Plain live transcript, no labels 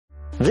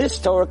This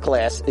Torah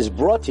class is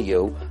brought to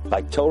you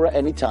by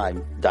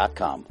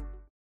TorahAnytime.com.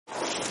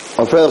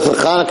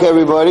 Chanukah,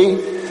 everybody.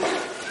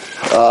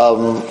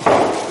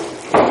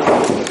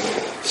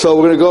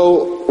 So we're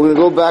gonna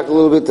go back a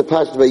little bit to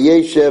Parashat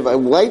Vayeshev. I'd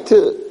like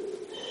to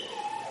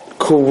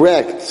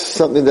correct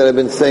something that I've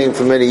been saying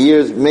for many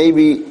years.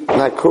 Maybe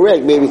not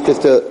correct. Maybe it's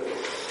just a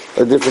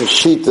different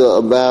shita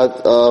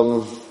about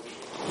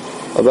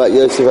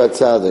Yosef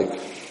HaTzadik.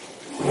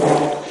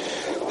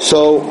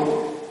 So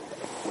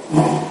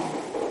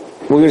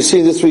we're going to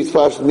see this week's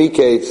Parashat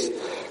Miketz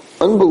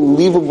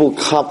unbelievable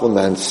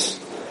compliments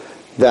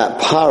that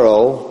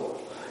Paro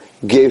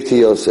gave to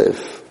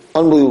Yosef.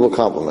 Unbelievable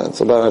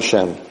compliments about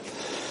Hashem.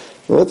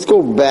 Let's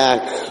go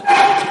back to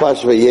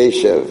Parashat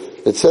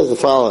Vayeshev. It says the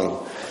following: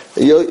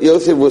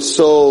 Yosef was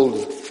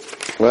sold,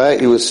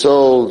 right? He was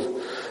sold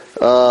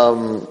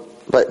to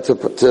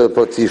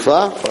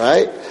Potiphar,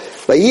 right?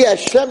 But he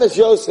Hashem is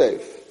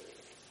Yosef,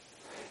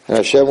 and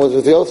Hashem was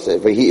with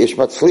Yosef. But he ish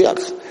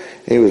matzliach,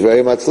 and he was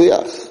very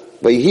matzliach.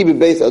 But he be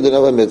based under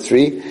Nova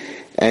Mitzri,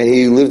 and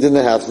he lived in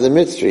the house of the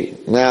Mitzri.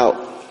 Now,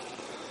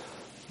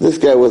 this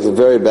guy was a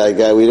very bad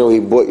guy. We know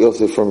he bought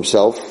Yosef for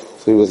himself,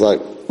 so he was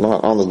like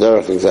not on the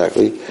derech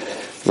exactly.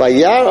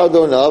 Vayar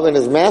Adonav, and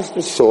his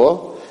master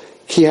saw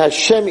ki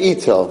Hashem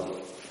ito,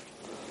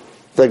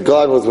 that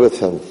God was with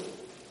him.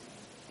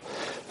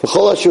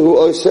 V'chol asher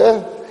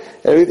oseh,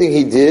 everything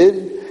he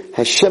did,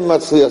 Hashem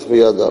matzliach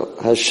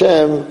b'yado.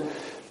 Hashem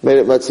made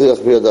it matzliach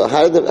b'yado.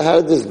 How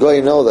did this guy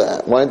know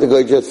that? Why didn't the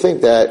guy just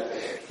think that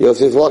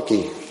Yosef's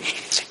lucky?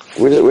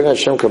 Where did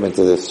Hashem come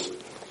into this?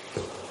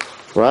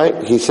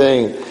 Right? He's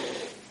saying,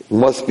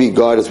 must be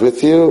God is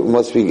with you,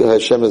 must be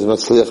Hashem is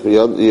matzliach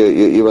b'yado,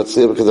 you're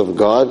matzliach because of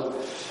God.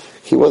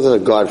 He wasn't a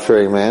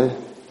God-fearing man.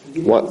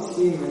 What? Did you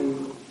see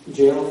him in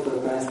jail for the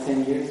past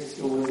 10 years?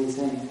 Or what was he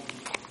saying?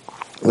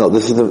 No,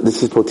 this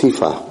is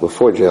Potiphar,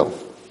 before jail.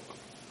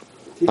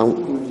 I'm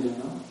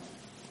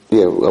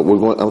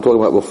talking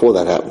about before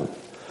that happened.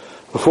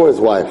 Before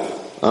his wife.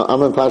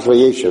 I'm in Parashat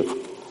Vayeshev.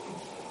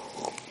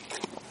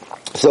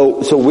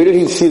 So where did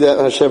he see that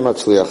Hashem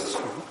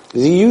Matzliach?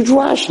 There's a huge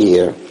Rashi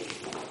here.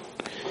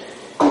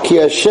 Ki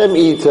Hashem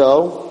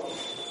ito,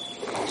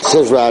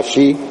 says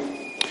Rashi.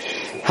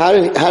 How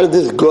did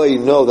this guy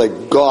know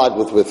that God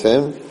was with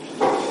him?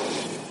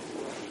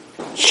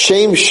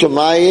 Shem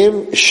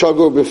Shemayim,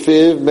 Shagor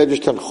B'fiv,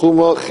 Medrash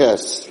Tanchuma,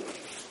 Ches.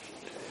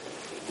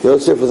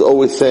 Yosef was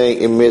always saying,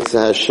 Emetz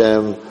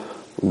Hashem,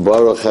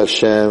 Baruch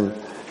Hashem,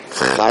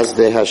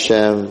 Chazdei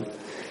Hashem.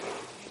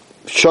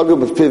 Shagor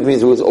B'fiv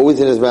means it was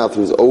always in his mouth. He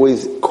was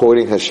always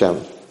quoting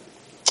Hashem.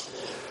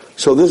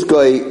 So this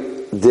guy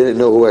didn't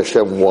know who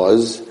Hashem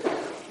was,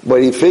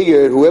 but he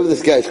figured whoever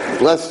this guy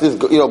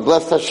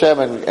blessed Hashem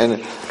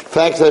and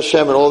thanks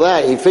Hashem and all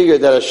that, he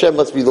figured that Hashem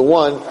must be the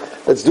one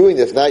that's doing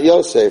this, not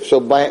Yosef. So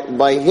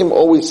by him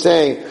always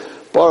saying,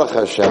 Baruch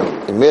Hashem,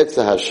 Emetz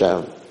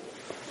Hashem,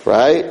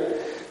 right?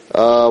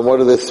 What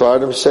do the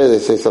Sfardim say? They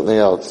say something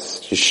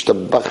else.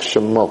 Yishtabach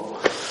Shemo.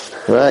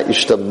 Right?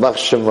 Yishtabach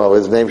Shemo.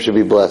 His name should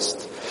be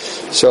blessed.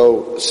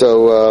 So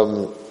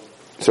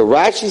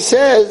Rashi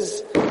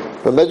says,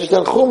 from Medrash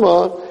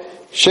Tanchuma,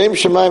 Shem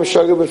Shemayim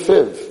Shagor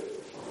B'fiv.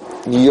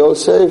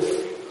 Yosef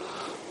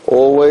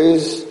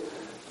always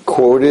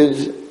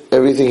quoted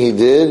everything he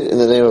did in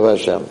the name of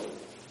Hashem.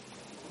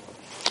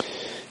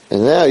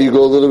 And now you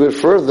go a little bit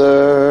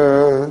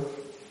further,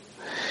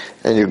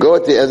 and you go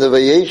at the end of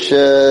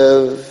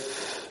Vayeshev,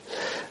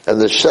 and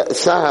the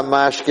Saha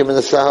Mashkim and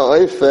the Saha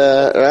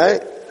Oifer,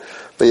 right?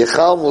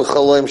 Vayechal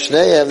Mulchaloim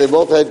Shneim, they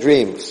both had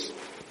dreams,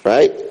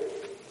 right?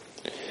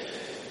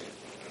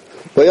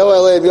 We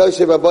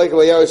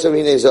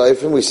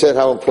said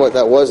how important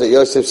that was, that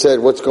Yosef said,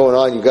 what's going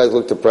on? You guys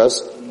look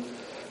depressed.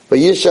 But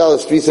Yishal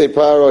Espise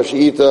Paro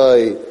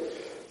Shi'itai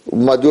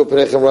Madu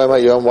Penechem Roim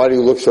Hayom, why do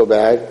you look so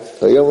bad?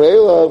 We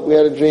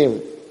had a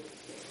dream.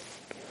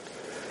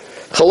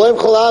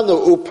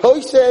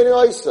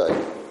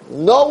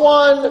 No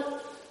one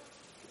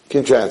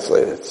can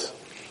translate it.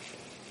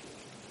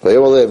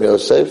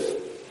 Yosef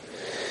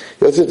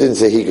didn't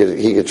say he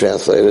could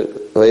translate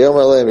it.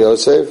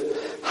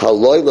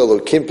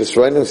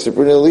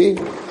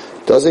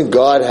 Doesn't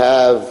God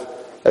have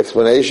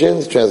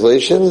explanations,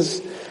 translations?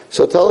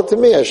 So tell it to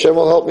me. Hashem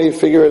will help me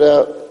figure it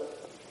out.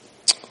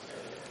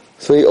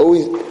 So he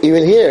always,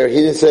 even here, he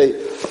didn't say,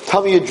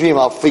 tell me your dream,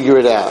 I'll figure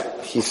it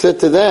out. He said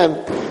to them,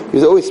 he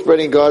was always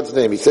spreading God's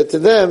name. He said to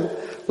them,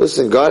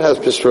 listen, God has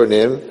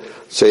Pisronim,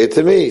 say it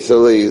to me.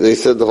 So they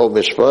said the whole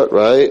mishpat,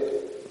 right?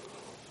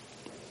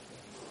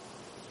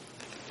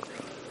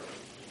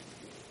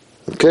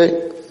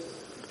 Okay.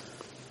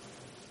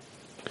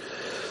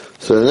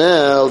 So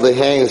now they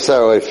hang the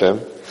Sarah Ephraim.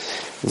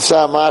 The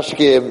Sarah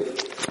Mashkim,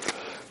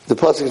 the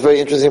pasuk is very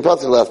interesting.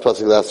 Pasuk last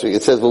week.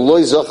 It says,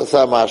 "V'loi zocha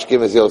Sarah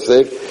Mashkim as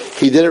Yosef."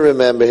 He didn't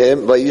remember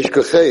him.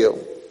 Vayishkacheyu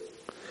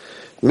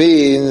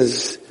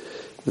means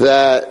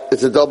that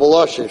it's a double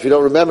lashon. If you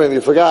don't remember him,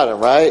 you forgot him,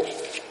 right?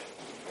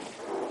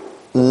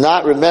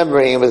 Not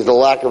remembering him is the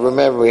lack of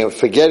remembering him.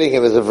 Forgetting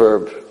him is a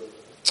verb.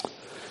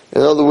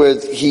 In other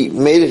words, he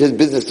made it his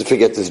business to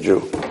forget this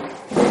Jew.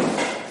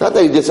 Not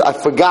that I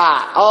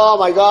forgot. Oh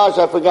my gosh,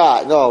 I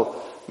forgot. No.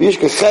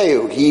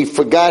 He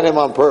forgot him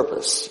on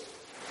purpose.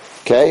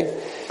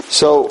 Okay?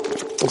 So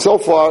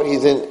far,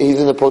 he's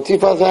in the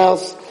Potiphar's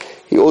house.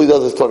 All he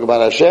does is talk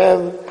about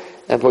Hashem,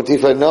 and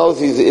Potiphar knows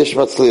he's the Ish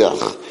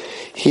Matzliach.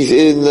 He's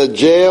in the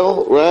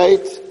jail,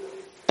 right?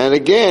 And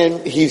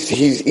again,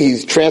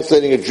 he's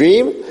translating a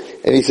dream,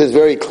 and he says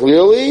very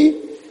clearly,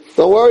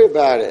 don't worry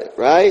about it,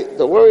 right?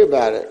 Don't worry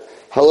about it.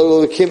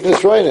 Hallel Elokim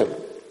Pisroinim.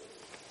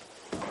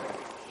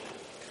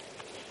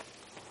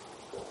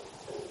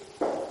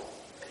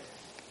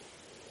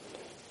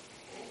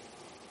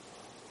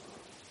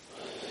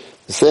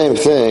 The same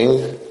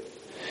thing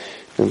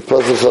in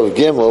Pasuk of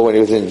Gimel when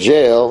he was in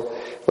jail.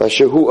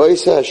 Vashehu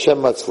Oisa Hashem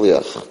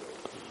Matzliach.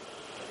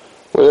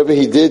 Whatever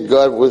he did,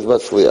 God was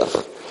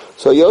Matzliach.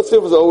 So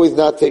Yosef was always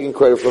not taking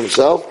credit for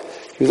himself.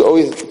 He was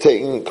always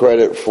taking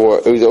credit he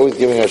was always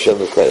giving Hashem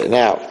the credit.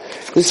 Now,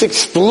 this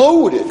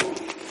exploded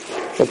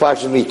in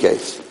Parashat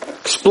Miketz.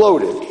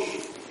 Exploded.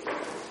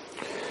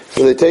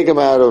 So they take him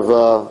out of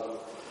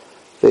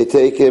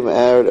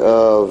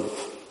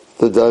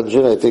the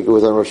dungeon. I think it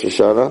was on Rosh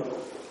Hashanah.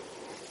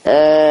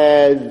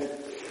 And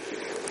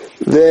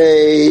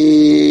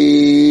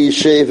they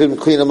shave him,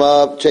 clean him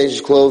up, change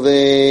his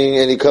clothing,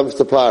 and he comes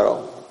to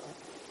Paro.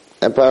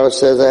 And Paro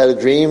says, I had a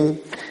dream,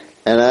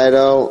 and I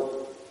don't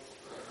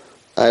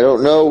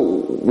know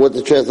what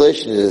the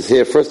translation is.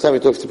 Here, first time he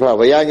talks to Paro.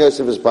 Vayan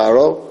Yosef is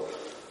Paro.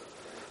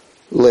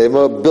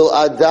 Lema, Bil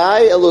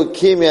Adai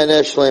Elokim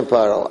Yanesh Leim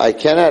Paro. I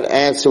cannot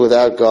answer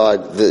without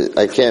God.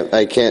 I can't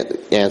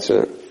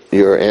answer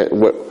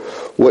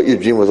what your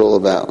dream was all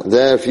about.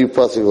 Then a few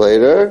pasuk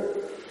later,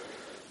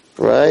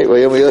 right?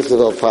 Vayom Yosef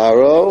al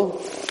Paro.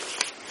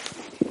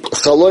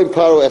 Chaloim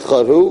Paro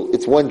Echadu.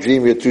 It's one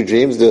dream, your two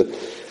dreams. The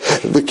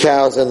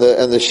cows and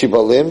the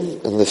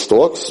shibalim and the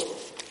storks.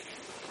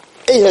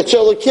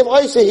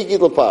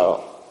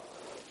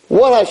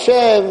 What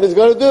Hashem is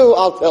going to do,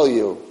 I'll tell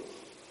you.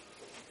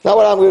 Not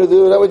what I'm going to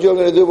do, not what you're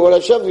going to do, but what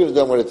Hashem's going to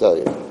do, I'm going to tell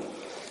you.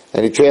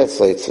 And he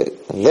translates it.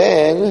 And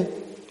then,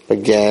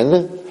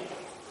 again,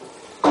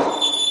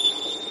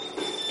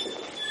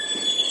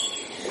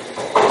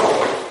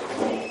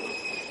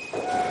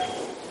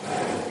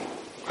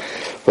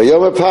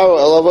 Vayomer Paro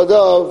el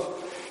Avadav,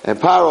 and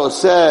Paro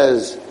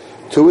says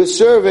to his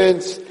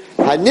servants,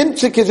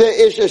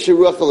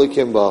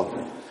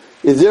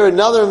 is there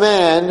another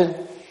man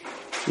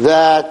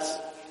that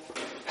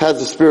has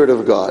the Spirit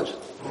of God?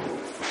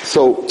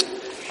 So,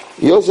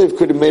 Yosef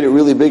could have made it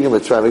really big in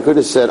Mitzrayim. He could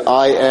have said,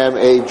 I am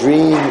a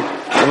dream,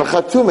 I'm a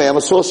chatume, I'm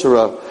a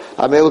sorcerer,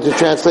 I'm able to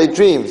translate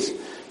dreams,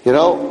 and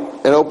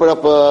open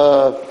up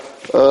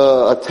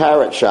a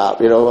tarot shop,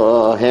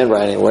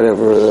 handwriting,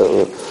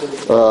 whatever,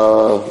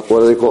 what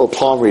do they call, a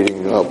palm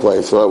reading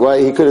place. So,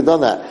 right, he could have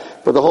done that.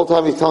 But the whole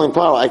time he's telling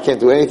Paro, I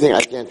can't do anything,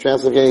 I can't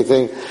translate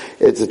anything,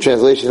 it's a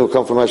translation that will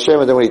come from Hashem,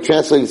 and then when he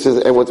translates, he says,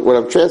 and what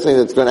I'm translating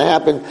that's going to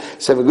happen,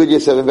 7 good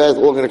years, 7 bad,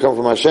 all going to come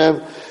from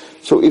Hashem.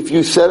 So if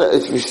you set an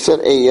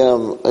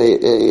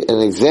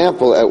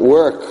example at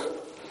work,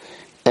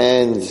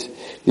 and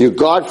you're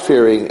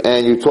God-fearing,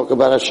 and you talk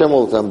about Hashem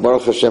all the time,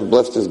 Baruch Hashem,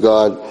 blessed is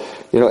God,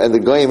 and the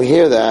Goyim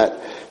hear that,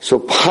 so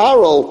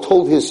Paro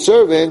told his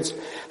servants,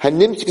 did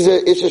you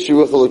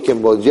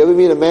ever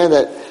meet a man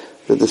that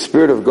the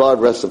Spirit of God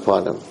rests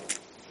upon him?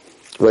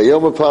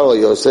 Unbelievable what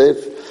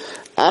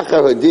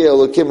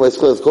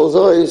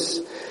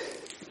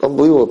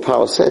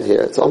Paro said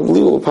here. It's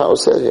unbelievable what Paro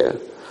said here.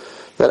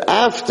 That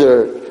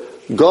after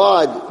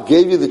God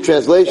gave you the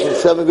translation,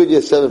 7 good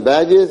years, 7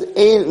 bad years,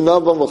 ain't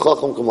nobam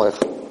l'chacham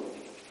kamoicha.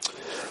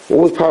 What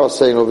was Paro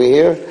saying over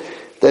here?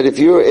 That if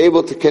you're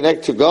able to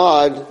connect to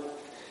God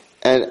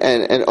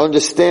and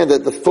understand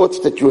that the thoughts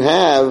that you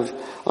have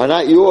are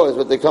not yours,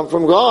 but they come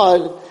from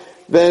God,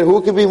 then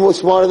who can be more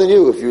smarter than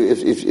you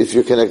if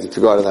you're connected to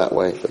God in that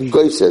way?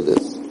 Goy said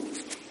this.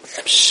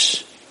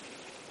 Psh.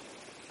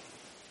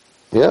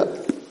 Yeah.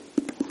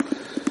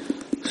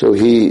 So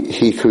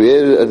he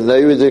created a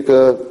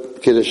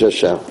Neiridika Kiddush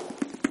Hashem.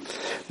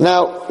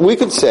 Now, we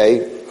could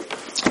say,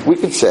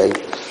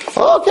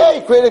 okay,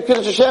 he created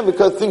Kiddush Hashem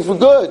because things were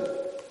good.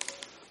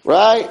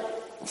 Right?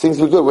 Things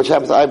were good, which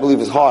happens, I believe,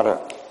 is harder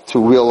to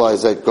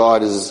realize that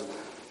God is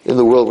in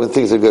the world when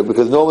things are good.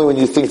 Because normally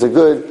when things are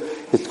good,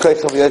 it's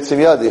Kreis on the Yetzim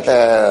Yadi.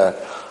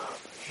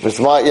 It's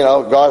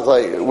God's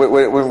like,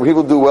 when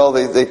people do well,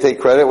 they take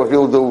credit. When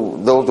people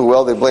don't do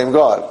well, they blame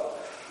God.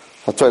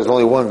 I'll tell you, there's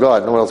only one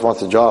God. No one else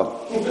wants a job.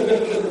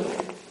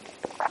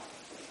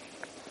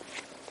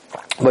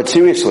 But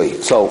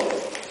seriously, so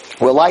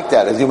we're like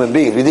that as human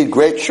beings. We did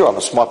great, sure, I'm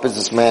a smart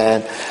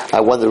businessman. I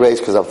won the race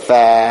because I'm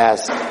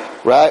fast.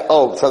 Right?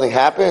 Oh, something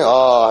happened?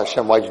 Oh,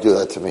 Hashem, why'd you do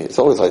that to me? It's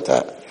always like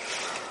that.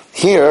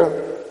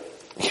 Here,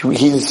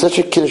 he's such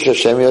a Kiddush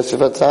Hashem,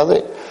 Yosef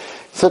HaTzadik,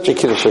 such a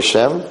Kiddush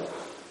Hashem,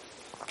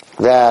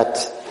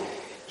 that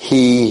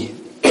he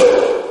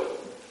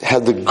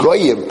had the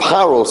Goyim,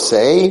 Paro,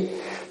 say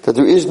that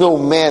there is no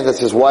man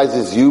that's as wise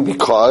as you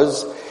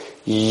because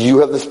you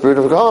have the Spirit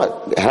of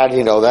God. How do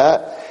you know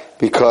that?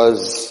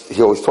 because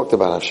he always talked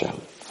about Hashem.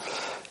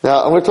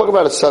 Now, I'm going to talk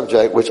about a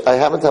subject which I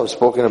haven't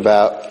spoken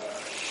about.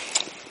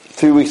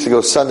 3 weeks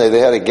ago, Sunday, they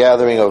had a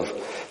gathering of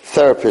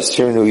therapists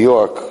here in New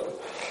York.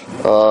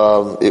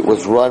 It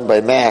was run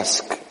by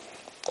Mask,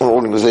 an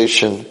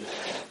organization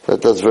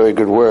that does very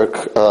good work,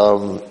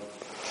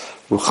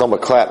 Ruchama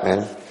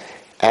Klapman.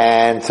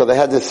 And so they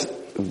had this,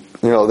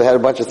 they had a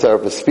bunch of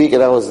therapists speak,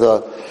 and I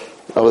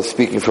was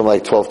speaking from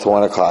like 12 to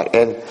 1 o'clock.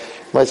 And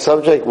my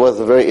subject was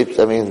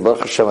Baruch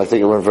Hashem, I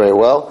think it went very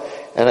well.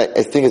 And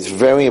I think it's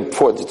very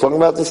important to talk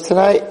about this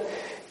tonight.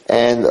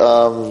 And,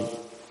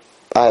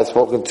 I have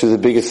spoken to the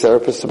biggest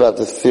therapist about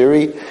this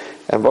theory.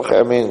 And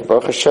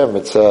Baruch Hashem,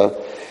 it's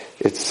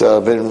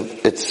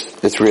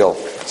real.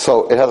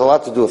 So it has a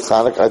lot to do with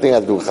Hanukkah. I think it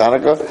has to do with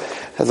Hanukkah. It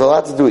has a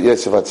lot to do with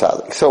Yosef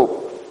HaTzadik.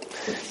 So,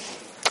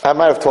 I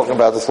might have talked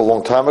about this a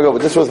long time ago,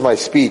 but this was my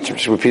speech. I'm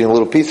just repeating a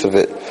little piece of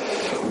it.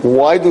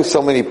 Why do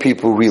so many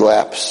people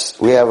relapse?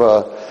 We have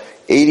a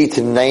 80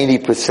 to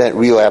 90%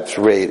 relapse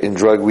rate in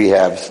drug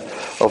rehabs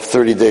of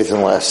 30 days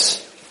and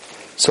less.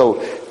 So,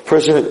 a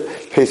person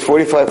pays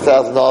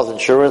 $45,000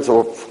 insurance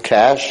or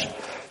cash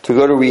to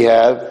go to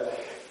rehab.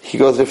 He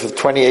goes there for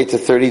 28 to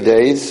 30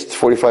 days. It's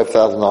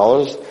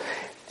 $45,000.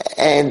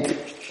 And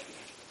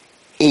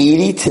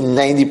 80 to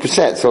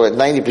 90%. So at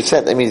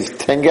 90%, that means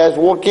 10 guys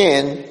walk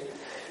in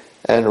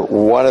and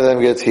one of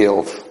them gets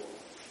healed.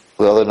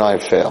 The other 9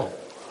 fail.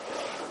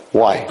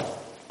 Why?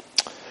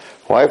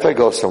 Why if I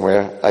go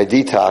somewhere, I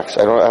detox,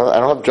 I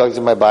don't have drugs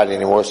in my body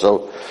anymore,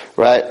 so,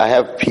 right, I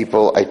have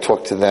people, I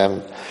talk to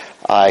them,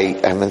 I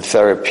am in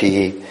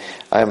therapy,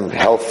 I'm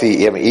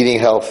healthy, I'm eating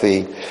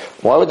healthy.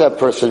 Why would that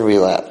person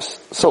relapse?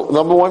 So,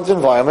 number one is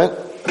environment.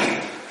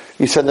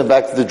 You send them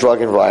back to the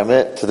drug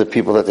environment, to the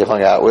people that they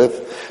hung out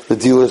with. The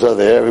dealers are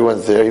there,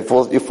 everyone's there, you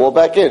fall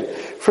back in.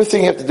 First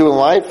thing you have to do in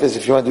life is,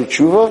 if you want to do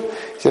tshuva, you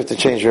have to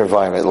change your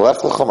environment. You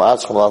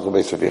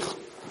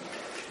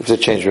have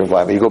to change your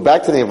environment. You go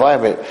back to the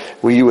environment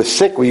where you were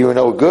sick, where you were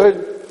no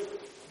good,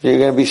 you're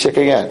going to be sick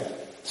again.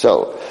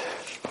 So,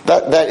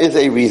 that is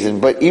a reason.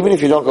 But even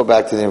if you don't go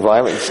back to the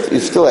environment, you're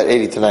still at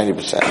 80 to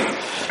 90%.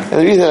 And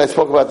the reason I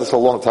spoke about this a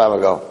long time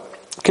ago,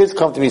 kids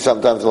come to me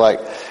sometimes like,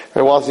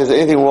 hey, Wallace, is there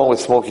anything wrong with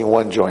smoking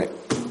one joint?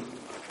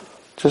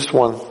 Just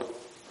one.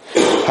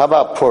 How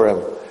about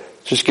Purim?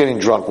 Just getting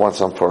drunk once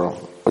on Purim.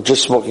 Or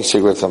just smoking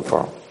cigarettes on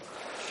Purim.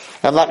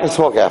 I'm not going to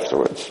smoke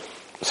afterwards.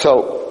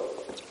 So,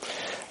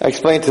 I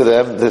explained to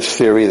them this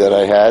theory that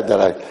I had, that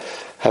I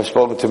have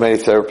spoken to many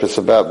therapists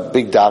about,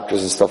 big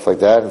doctors and stuff like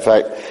that. In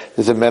fact,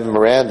 there's a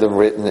memorandum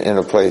written in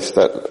a place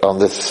that on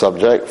this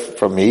subject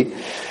from me.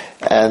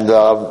 And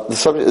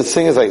the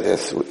thing is like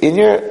this: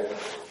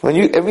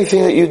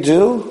 everything that you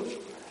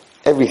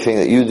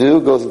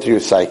do goes into your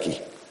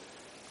psyche.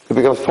 It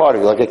becomes part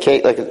of you,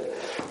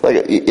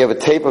 you have a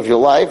tape of your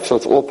life, so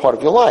it's all part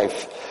of your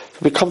life.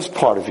 It becomes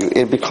part of you.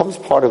 It becomes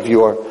part of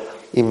your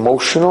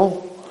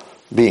emotional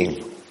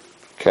being.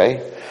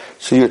 Okay?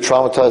 So you're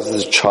traumatized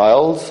as a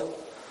child,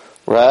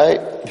 right?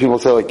 People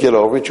say, like, get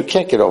over it. You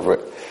can't get over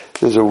it.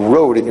 There's a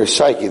road in your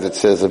psyche that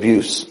says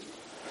abuse.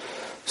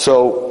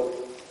 So,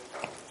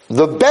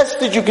 the best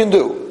that you can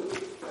do,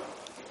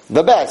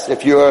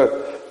 if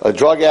you're a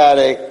drug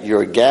addict,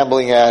 you're a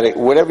gambling addict,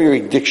 whatever your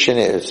addiction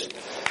is,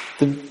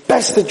 the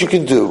best that you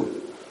can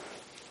do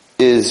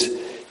is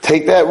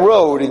take that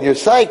road in your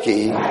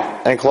psyche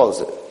and close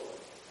it.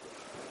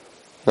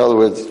 In other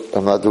words,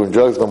 I'm not doing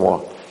drugs no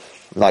more.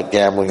 I'm not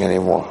gambling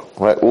anymore.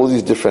 Right? All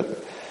these different,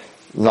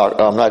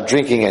 I'm not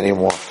drinking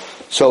anymore.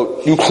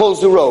 So you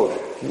close the road.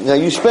 Now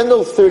you spend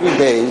those 30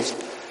 days,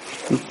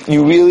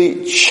 you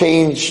really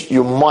change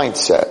your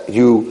mindset.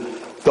 You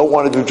don't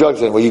want to do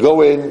drugs anymore. You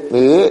go in,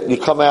 you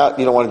come out,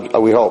 you don't want to,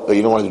 we hope that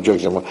you don't want to do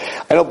drugs anymore.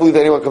 I don't believe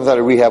that anyone comes out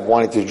of rehab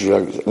wanting to do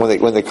drugs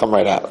when they come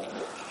right out.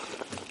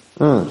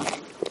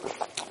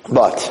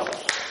 But,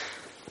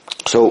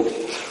 so,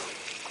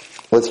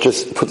 let's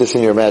just put this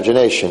in your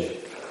imagination.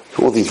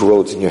 All these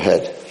roads in your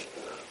head.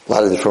 A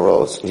lot of different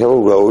roads. You have a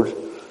road,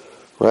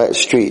 right? A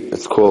street.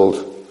 It's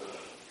called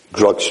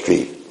Drug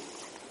Street.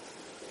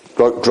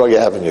 Drug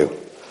Avenue.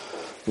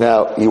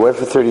 Now, you went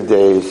for 30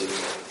 days.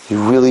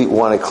 You really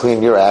want to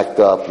clean your act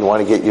up. You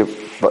want to get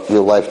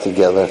your life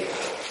together.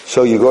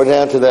 So you go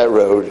down to that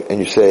road and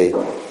you say,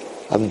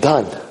 I'm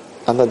done.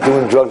 I'm not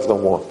doing drugs no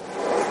more.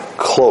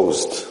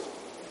 Closed.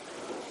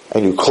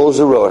 And you close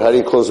the road. How do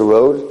you close the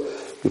road?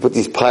 You put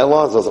these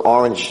pylons, those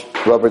orange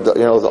rubber,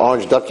 those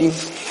orange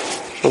duckies,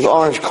 those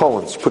orange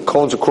cones. Put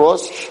cones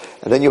across,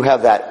 and then you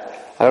have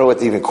that, I don't know what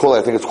to even call it,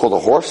 I think it's called a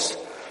horse,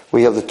 where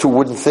you have the two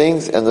wooden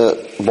things and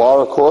the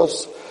bar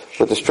across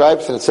with the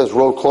stripes, and it says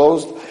road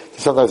closed.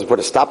 Sometimes you put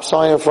a stop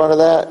sign in front of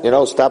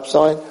that, stop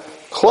sign.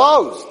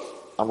 Closed!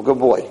 I'm a good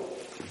boy.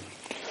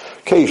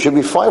 Okay, you should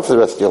be fine for the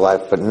rest of your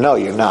life, but no,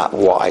 you're not.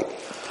 Why?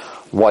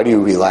 Why do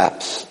you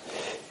relapse?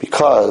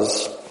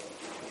 Because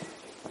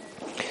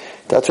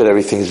that's when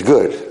everything's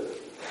good.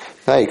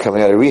 Now you're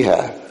coming out of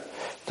rehab.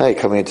 Now you're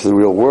coming into the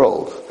real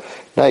world.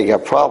 Now you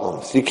got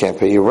problems. You can't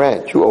pay your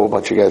rent. You owe a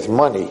bunch of guys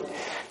money,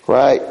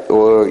 right?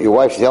 Or your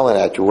wife's yelling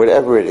at you,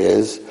 whatever it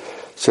is.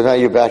 So now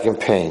you're back in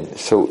pain.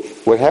 So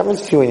what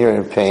happens to you when you're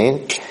in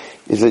pain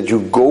is that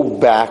you go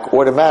back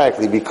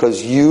automatically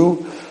because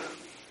you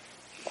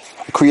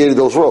created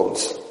those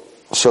roads.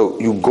 So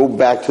you go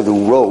back to the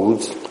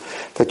roads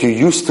that you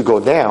used to go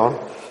down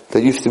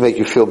that used to make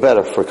you feel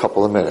better for a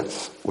couple of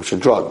minutes, which are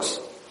drugs,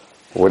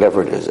 or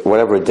whatever it is,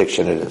 whatever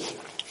addiction it is.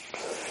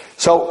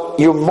 So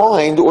your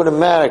mind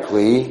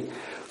automatically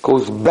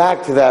goes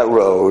back to that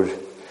road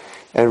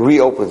and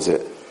reopens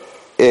it.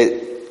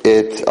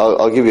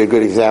 I'll give you a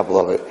good example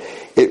of it.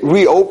 It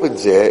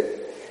reopens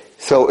it,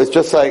 so it's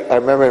just like, I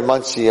remember in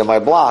Muncie on my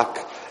block,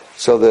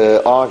 so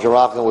the Orange and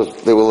Rockland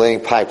they were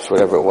laying pipes,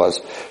 whatever it was.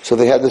 So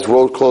they had this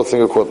road closed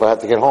thing, of course, but I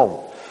had to get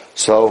home.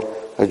 So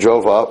I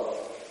drove up,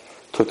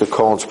 took the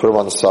cones, put them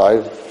on the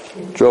side,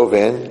 drove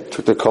in,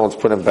 took the cones,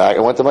 put them back,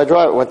 and went to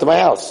my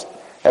house.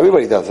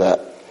 Everybody does that.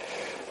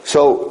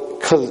 So,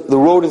 cause the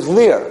road is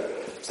there.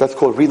 So that's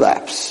called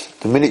relapse.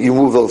 The minute you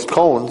move those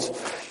cones,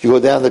 you go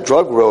down the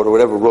drug road or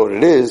whatever road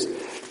it is,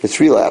 it's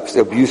relapse.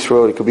 The abuse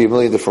road, it could be a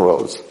million different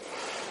roads.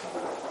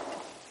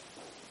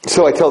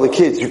 So I tell the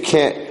kids, you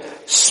can't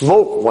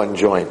smoke one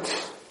joint.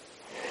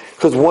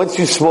 Because once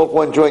you smoke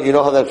one joint, you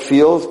know how that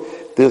feels?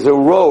 There's a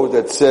road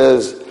that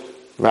says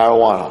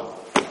marijuana.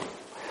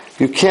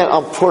 You can't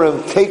on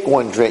Purim take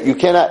one drink. You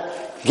cannot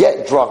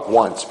get drunk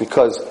once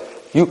because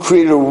you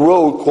created a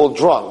road called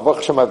drunk.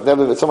 Baruch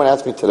Hashem, someone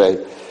asked me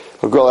today,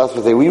 a girl asked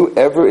me today, were you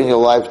ever in your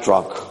life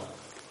drunk?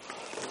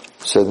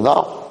 I said,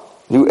 no.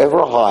 You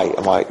ever high?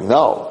 I'm like,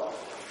 no.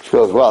 She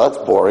goes, well,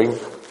 that's boring.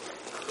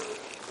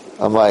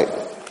 I'm like,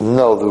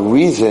 no, the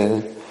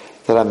reason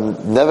that I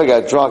never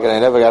got drunk and I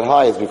never got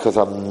high is because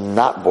I'm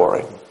not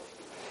boring.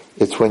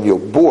 It's when you're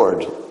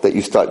bored that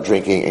you start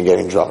drinking and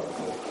getting drunk.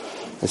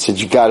 I said,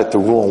 you got it the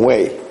wrong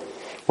way.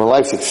 When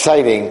life's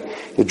exciting,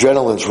 the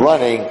adrenaline's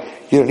running,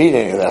 you don't need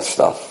any of that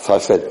stuff. So I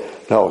said,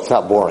 no, it's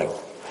not boring.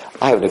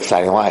 I have an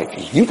exciting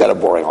life. You got a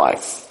boring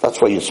life.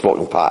 That's why you're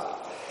smoking pot.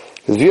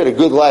 Because if you had a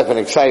good life, an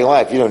exciting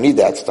life, you don't need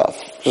that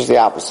stuff. Just the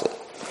opposite.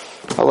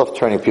 I love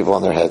turning people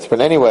on their heads.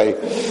 But anyway,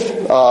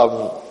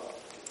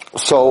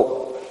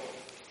 so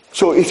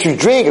if you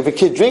drink, if a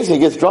kid drinks and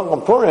he gets drunk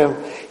on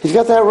Purim, he's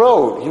got that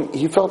road.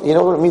 He felt, you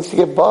know what it means to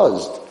get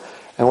buzzed.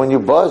 And when you're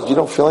buzzed, you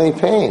don't feel any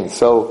pain.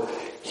 So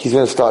he's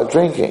going to start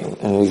drinking.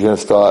 And his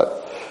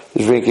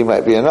drinking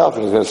might be enough.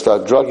 And he's going to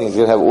start drugging. He's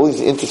going to have all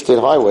these interstate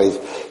highways.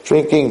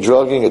 Drinking,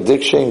 drugging,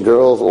 addiction,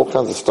 girls, all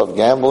kinds of stuff,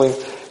 gambling.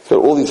 He's got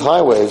all these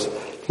highways.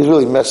 He's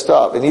really messed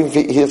up. And even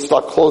if he'll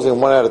start closing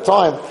them one at a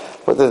time,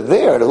 but they're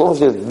there. As long as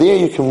they're there,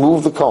 you can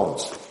move the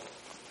cones.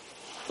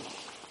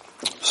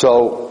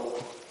 So,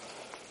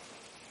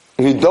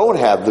 if you don't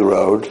have the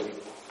road,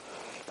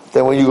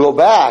 then when you go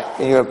back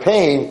and you're in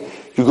pain,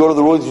 you go to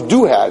the roads you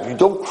do have. You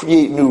don't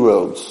create new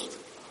roads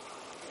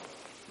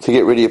to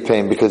get rid of your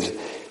pain, because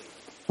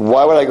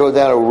why would I go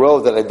down a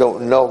road that I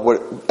don't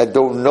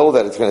know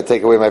that it's going to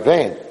take away my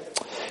pain?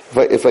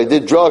 If I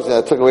did drugs and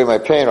I took away my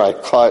pain, or I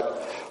cut,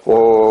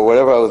 or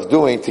whatever I was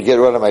doing to get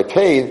rid of my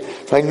pain,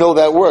 I know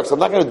that works. I'm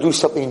not going to do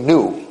something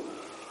new. I'm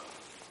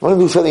going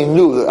to do something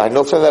new. I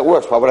know something that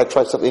works. Why would I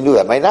try something new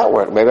that might not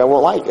work? Maybe I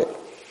won't like it.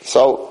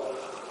 So,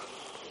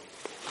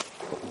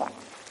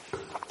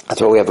 that's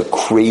why we have a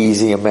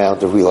crazy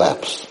amount of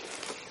relapse.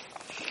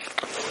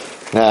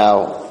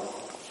 Now,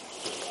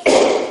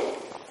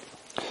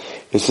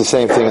 it's the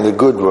same thing in the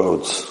good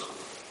roads.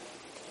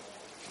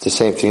 It's the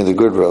same thing in the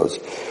good roads.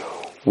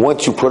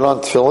 Once you put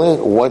on tefillin,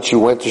 once you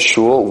went to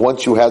shul,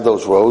 once you had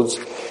those roads,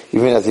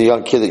 even as a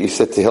young kid that you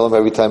said Tehillim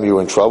every time you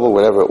were in trouble,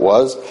 whatever it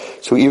was,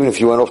 so even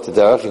if you went off the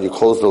derech and you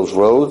closed those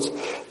roads,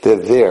 they're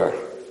there.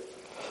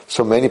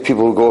 So many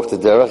people who go off the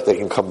derech, they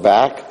can come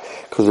back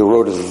because the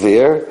road is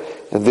there,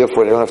 and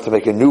therefore they don't have to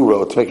make a new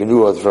road. To make a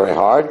new road is very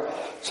hard,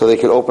 so they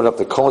can open up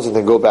the cones and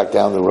then go back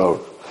down the road.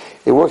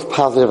 It works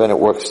positive and it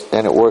works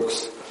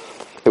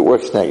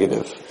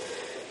negative.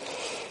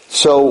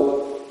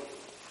 So,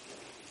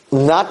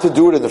 not to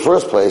do it in the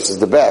first place is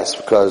the best,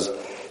 because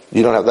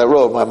you don't have that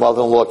road. My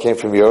mother-in-law came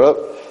from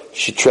Europe.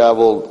 She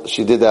traveled,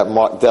 she did that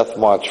death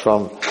march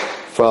from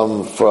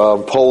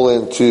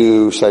Poland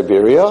to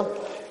Siberia,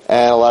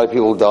 and a lot of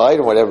people died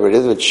and whatever it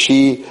is, but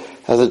she,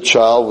 as a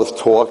child, was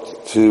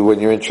taught to, when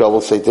you're in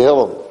trouble, say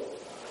Tehillim.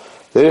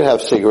 They didn't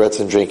have cigarettes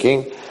and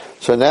drinking.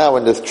 So now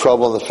when there's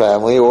trouble in the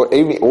family, or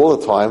even all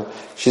the time,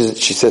 she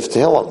says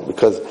Tehillim,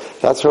 because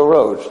that's her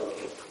road.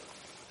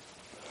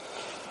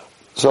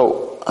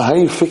 So, how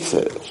do you fix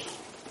it?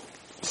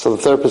 So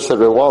the therapist said,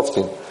 Ray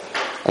Waldstein,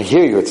 I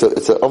hear you. It's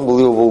an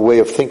unbelievable way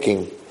of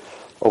thinking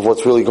of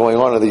what's really going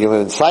on in the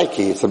human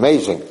psyche. It's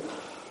amazing.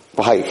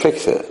 But how you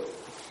fix it?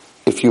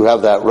 If you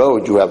have that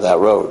road, you have that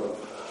road.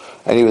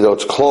 And even though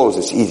it's closed,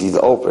 it's easy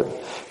to open.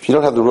 If you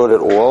don't have the road at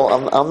all,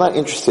 I'm not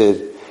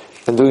interested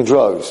in doing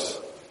drugs.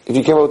 If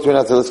you came over to me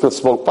and said, let's go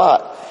smoke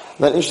pot, I'm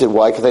not interested.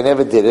 Why? Because I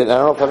never did it, and I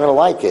don't know if I'm going to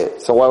like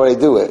it. So why would I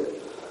do it?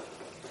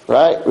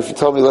 Right? If you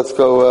told me, let's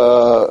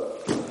go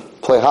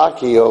play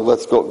hockey, or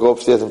let's go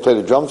upstairs and play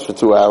the drums for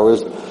 2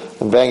 hours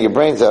and bang your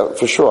brains out,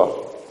 for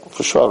sure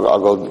I'll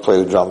go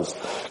play the drums.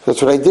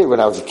 That's what I did when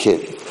I was a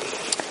kid.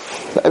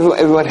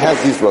 Everyone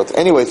has these roads.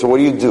 Anyway, so what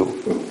do you do?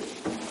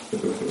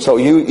 So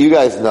you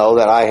guys know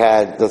that I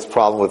had this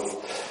problem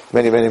with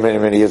many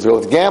years ago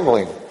with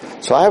gambling.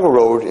 So I have a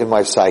road in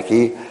my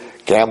psyche,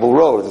 Gamble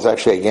Road. There's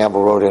actually a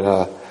Gamble Road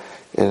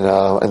in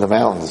the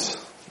mountains,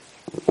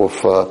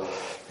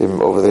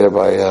 over there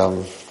by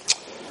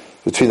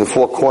between the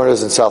Four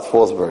Corners and South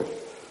Fallsburg.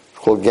 It's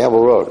called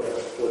Gamble Road.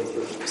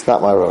 It's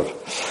not my road,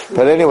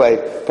 but anyway,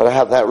 I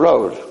have that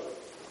road,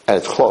 and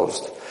it's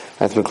closed,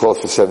 and it's been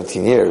closed for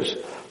 17 years,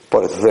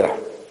 but it's there.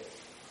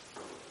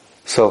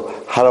 So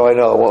how do I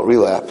know I won't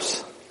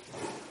relapse?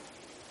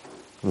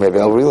 Maybe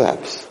I'll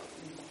relapse.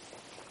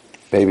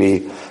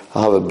 Maybe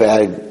I'll have a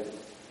bad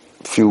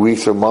few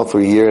weeks or month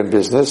or year in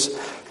business,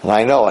 and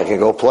I know I can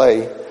go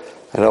play.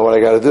 I know what I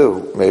got to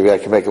do. Maybe I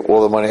can make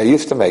all the money I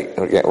used to make.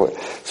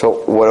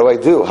 So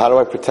what do? How do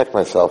I protect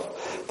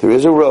myself? There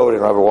is a road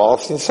in Robert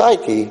Wallerstein's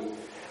psyche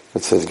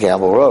that says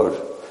Gamble Road,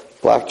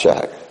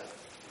 blackjack.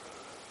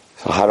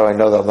 So how do I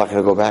know that I'm not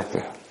going to go back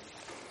there?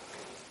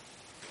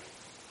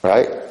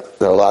 Right?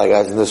 There are a lot of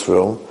guys in this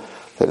room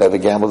that never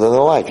gambled in their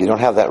life. You don't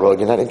have that road,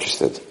 you're not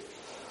interested.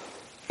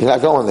 You're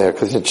not going there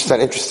because you're just not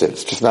interested.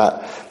 It's just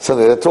not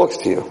something that talks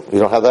to you. You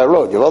don't have that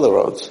road, you have other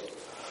roads.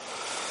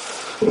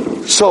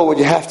 So what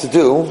you have to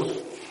do,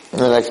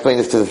 and I explained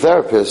this to the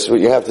therapist,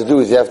 what you have to do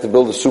is you have to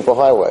build a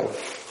superhighway.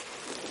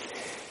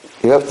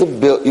 You have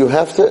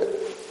to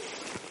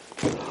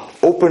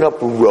open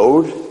up a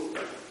road,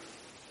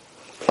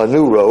 a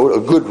new road, a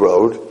good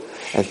road,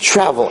 and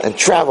travel. You know,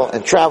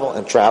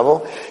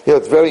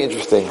 it's very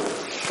interesting.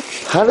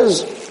 How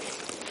does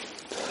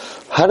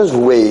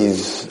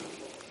Waze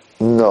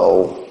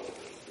know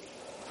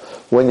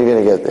when you're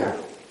going to get there?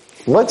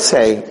 Let's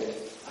say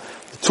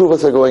the two of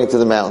us are going into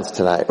the mountains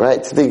tonight,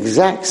 right? To the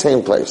exact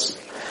same place.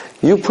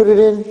 You put it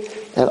in,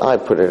 and I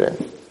put it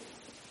in.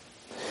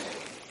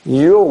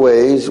 Your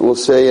Waze will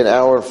say an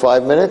hour and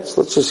 5 minutes.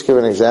 Let's just give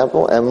an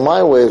example. And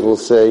my Waze will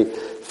say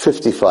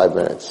 55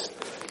 minutes.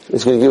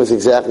 It's going to give us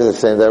exactly the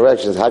same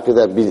directions. How could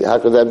that be?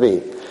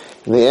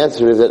 And the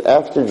answer is that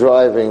after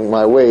driving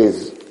my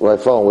Waze, my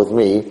phone with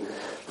me,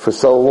 for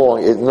so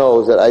long, it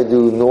knows that I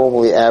do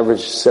normally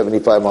average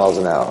 75 miles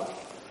an hour.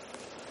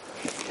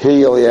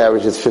 He only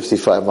averages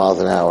 55 miles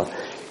an hour.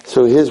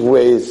 So his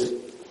Waze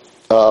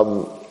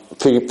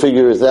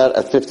figures that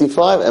at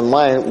 55, and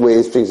my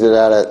Waze figures it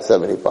out at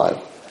 75.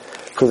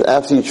 Because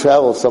after you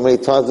travel so many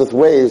times with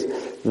Waze,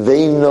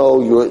 they know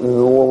your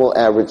normal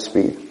average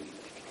speed.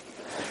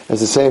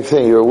 It's the same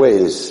thing, your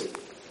Waze.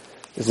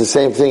 It's the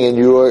same thing in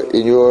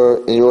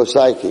your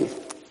psyche.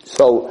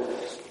 So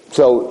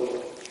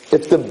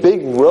if the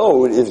big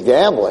road is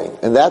gambling,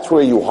 and that's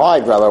where you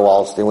hide, Rabbi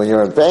Wallerstein, when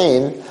you're in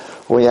pain,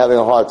 when you're having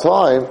a hard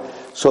time,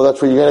 so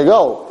that's where you're going to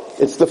go.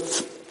 It's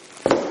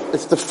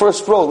the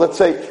first road. Let's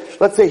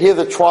say here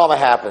the trauma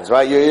happens,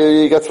 right?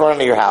 You get thrown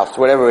into your house,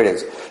 whatever it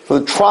is. So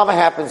the trauma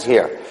happens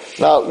here.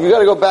 Now, you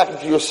gotta go back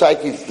into your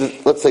psyche.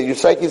 Let's say your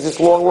psyche is this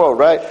long road,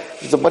 right?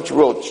 There's a bunch of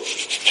roads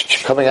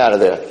coming out of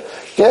there.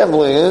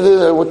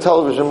 Gambling, with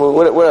television,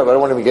 whatever. I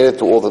don't want to get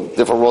into all the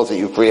different roads that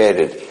you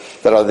created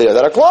that are there,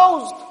 that are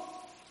closed.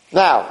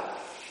 Now,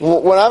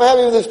 when I'm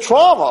having this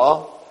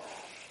trauma,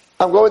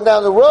 I'm going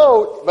down the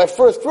road, my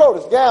first road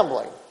is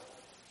gambling.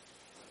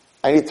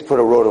 I need to put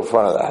a road in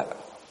front of that.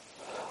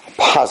 A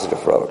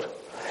positive road.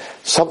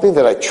 Something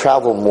that I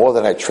travel more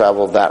than I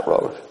travel that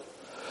road.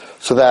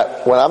 So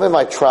that when I'm in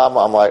my trauma,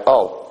 I'm like,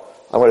 oh,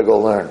 I'm going to go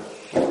learn.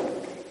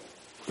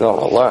 No,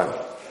 I'll learn.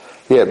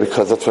 Yeah,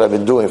 because that's what I've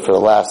been doing for the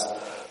last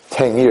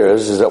 10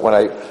 years, is that when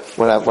I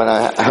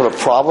have a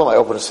problem, I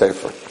open a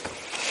safer.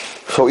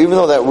 So even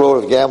though that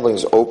road of gambling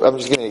is open, I'm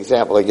just giving an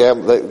example,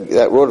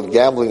 that road of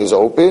gambling is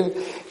open,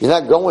 you're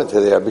not going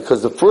to there,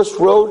 because the first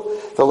road,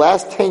 the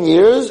last 10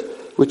 years,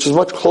 which is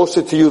much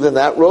closer to you than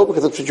that road,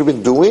 because that's what you've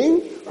been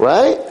doing,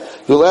 right?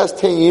 Your last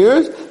 10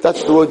 years,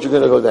 that's the road you're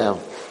going to go down.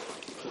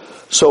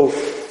 So,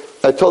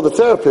 I told the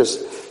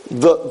therapist,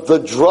 the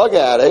drug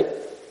addict,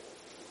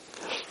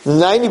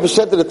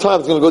 90% of the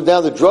time is going to go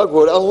down the drug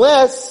road,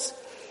 unless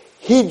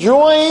he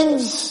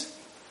joins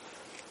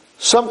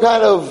some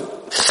kind of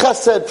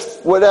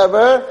chesed,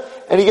 whatever,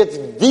 and he gets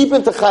deep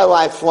into Chai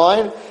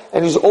Lifeline,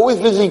 and he's always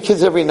visiting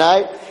kids every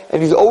night,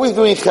 and he's always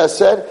doing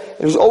chesed,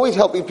 and he's always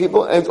helping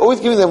people, and he's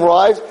always giving them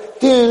rides,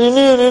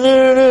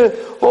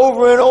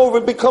 over and over,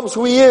 it becomes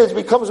who he is.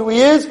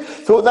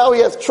 So now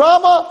he has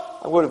trauma,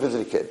 I'm going to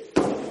visit a kid.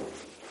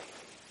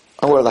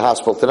 I'm going to the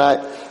hospital tonight,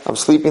 I'm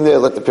sleeping there,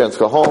 let the parents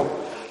go home,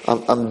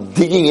 I'm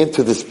digging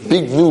into this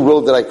big new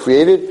road that I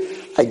created.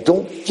 I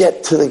don't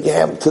get to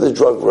the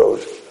drug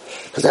road,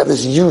 because I have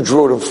this huge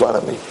road in front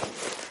of me.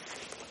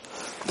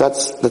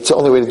 That's the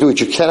only way to do it.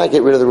 You cannot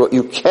get rid of the road.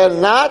 You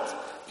cannot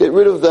get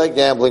rid of that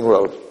gambling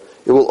road.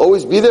 It will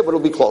always be there, but it'll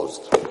be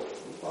closed.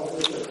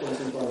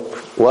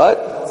 What?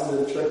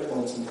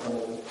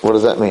 What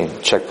does that mean?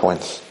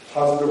 Checkpoints.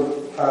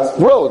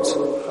 Roads.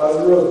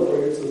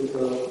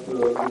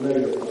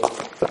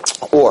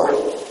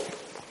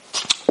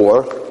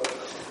 Or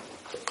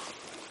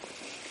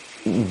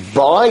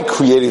by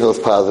creating those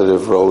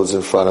positive roads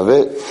in front of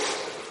it,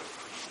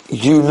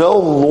 you no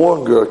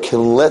longer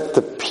can let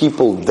the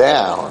people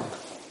down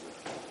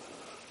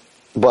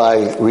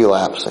by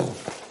relapsing.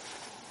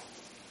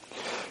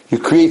 You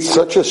create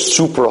such a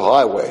super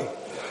highway.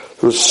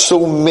 There's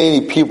so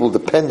many people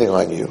depending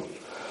on you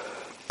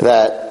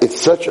that it's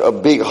such a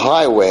big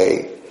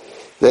highway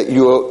that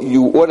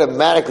you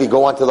automatically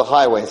go onto the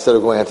highway instead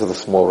of going onto the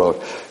small road.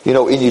 In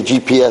your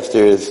GPS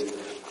there is,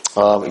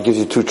 it gives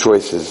you two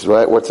choices,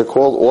 right? What's it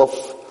called?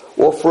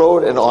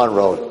 Off-road and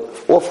on-road.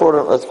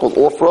 Off-road, that's called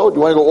off-road.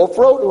 You want to go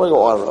off-road or you want to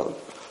go on-road?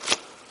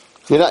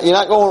 You're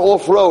not going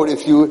off-road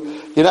if you're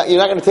not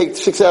going to take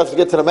 6 hours to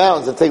get to the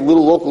mountains and take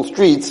little local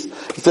streets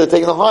instead of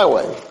taking the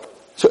highway.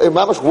 So it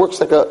almost works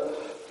like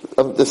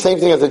the same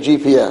thing as a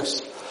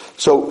GPS.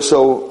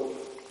 So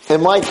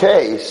in my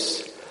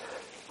case,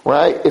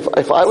 right,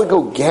 if I would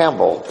go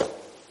gamble,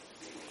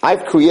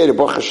 I've created,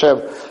 Baruch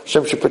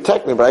Hashem should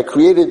protect me, but I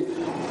created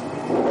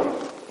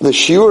the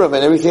shiurim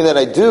and everything that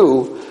I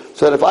do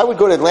so that if I would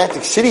go to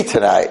Atlantic City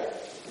tonight,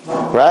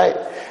 right,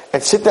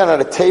 and sit down at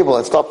a table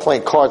and start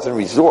playing cards in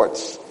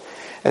resorts,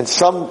 and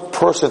some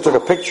person took a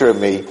picture of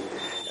me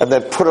and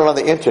then put it on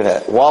the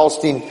internet,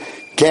 Wallstein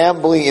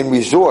gambling in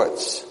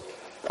resorts,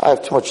 I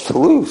have too much to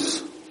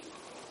lose.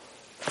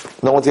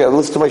 No one's going to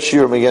listen to my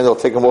shiurim again. They'll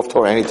take them off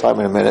Torah anytime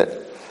in a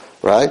minute.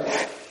 Right?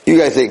 You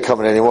guys ain't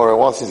coming anymore.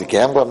 Wallstein's a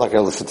gambler. I'm not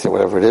going to listen to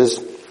whatever it is.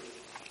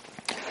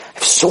 I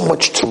have so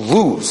much to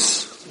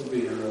lose.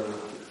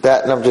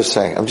 That, and I'm just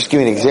saying, I'm just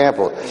giving an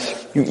example.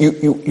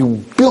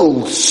 You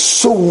build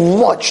so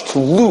much to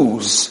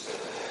lose.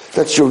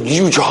 That's your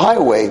huge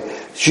highway.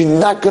 You're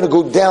not going to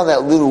go down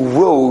that little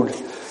road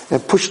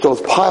and push those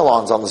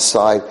pylons on the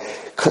side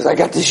because I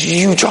got this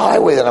huge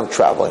highway that I'm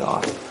traveling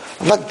on.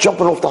 I'm not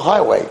jumping off the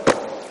highway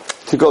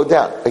to go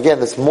down. Again,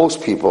 that's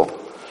most people.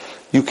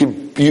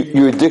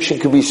 Your addiction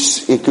could be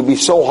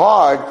so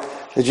hard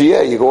that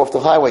you go off the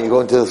highway, you go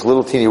into this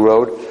little teeny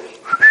road,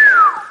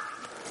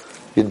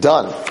 you're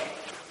done.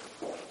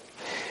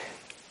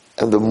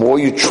 And the more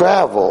you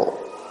travel,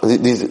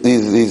 these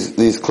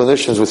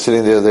clinicians were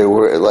sitting there,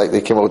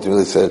 they came up to me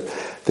and they said,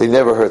 they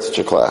never heard such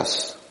a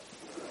class.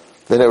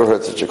 They never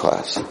heard such a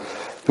class.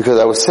 Because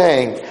I was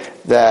saying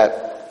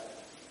that,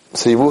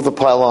 so you move the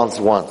pylons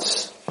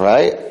once,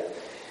 right?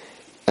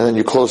 And then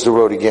you close the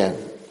road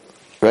again.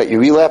 Right? You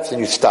relapsed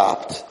and you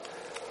stopped.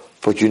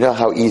 But you know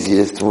how easy it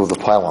is to move the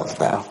pylons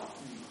now.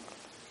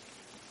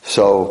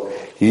 So,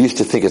 you used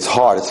to think it's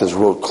hard, it says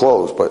road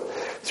closed, but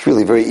it's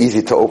really very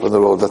easy to open the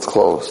road that's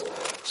closed.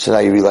 So now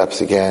you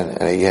relapse again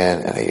and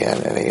again and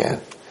again and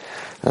again.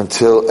 And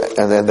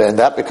then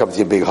that becomes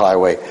your big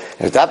highway.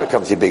 And if that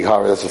becomes your big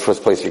highway, that's the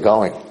first place you're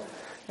going.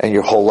 And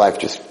your whole life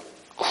just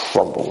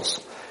crumbles.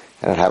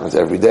 And it happens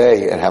every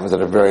day. It happens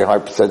in a very high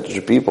percentage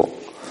of people.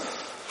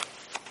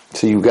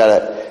 So you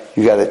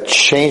gotta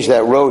change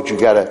that road. You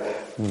gotta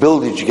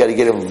build it. You gotta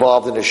get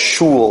involved in a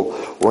shul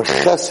or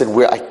chesed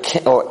where I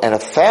can't, and a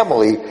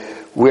family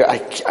where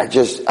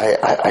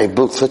I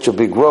built such a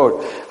big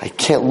road. I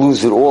can't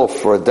lose it all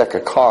for a deck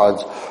of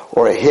cards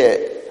or a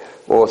hit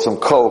or some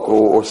coke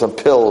or some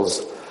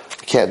pills.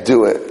 I can't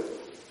do it.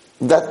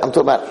 That I'm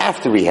talking about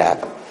after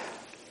rehab.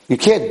 You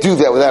can't do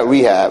that without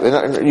rehab.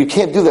 You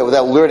can't do that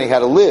without learning how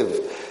to live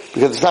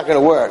because it's not going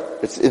to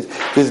work.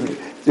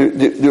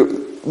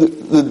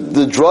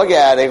 The drug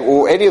addict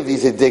or any of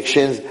these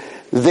addictions,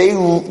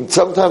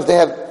 sometimes they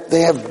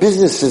have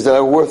businesses that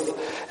are worth,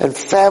 and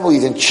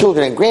families and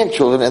children and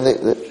grandchildren, and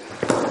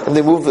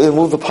they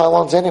move the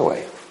pylons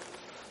anyway,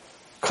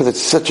 because it's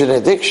such an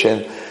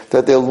addiction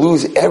that they'll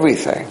lose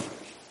everything.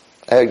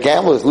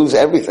 Gamblers lose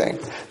everything.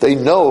 They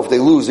know if they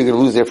lose, they're going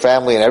to lose their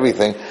family and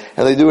everything,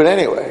 and they do it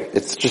anyway.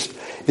 It's just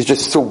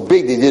so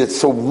big. They did it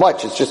so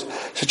much. It's just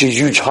such a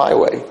huge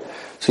highway.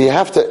 So you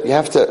have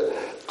to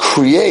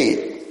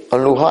create a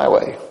new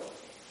highway.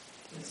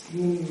 It's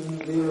meaning when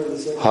they were the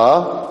second.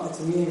 Huh? It's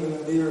meaning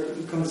when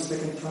they become the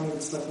second time.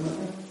 It's like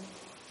nothing.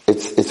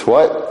 It's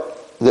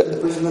what?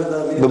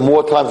 The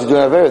more times you do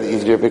an Avera, the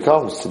easier it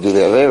becomes to do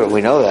the Avera.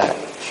 We know that.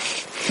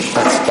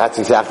 That's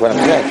exactly what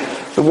I'm saying.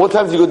 The more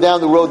times you go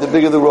down the road, the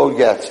bigger the road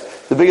gets.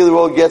 The bigger the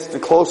road gets, the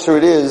closer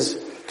it is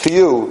to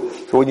you.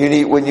 So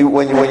when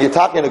you're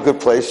talking in a good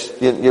place,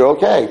 you're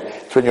okay.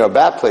 It's when you're in a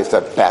bad place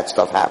that bad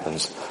stuff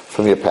happens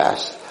from your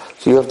past.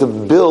 So you have to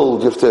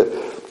build, if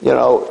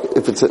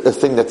it's a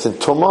thing that's in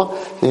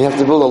Tumah, then you have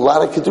to build a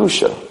lot of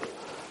Kedusha.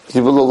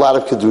 You build a lot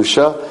of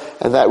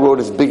Kedusha, and that road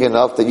is big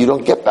enough that you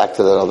don't get back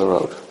to that other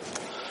road.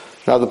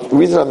 Now the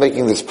reason I'm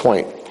making this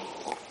point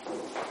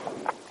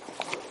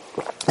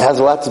has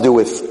a lot to do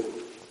with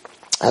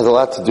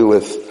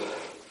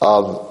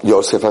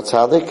Yosef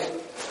HaTzadik,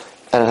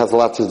 and it has a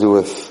lot to do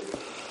with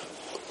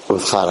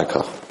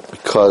Hanukkah,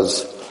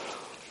 because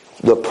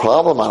the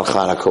problem on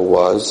Hanukkah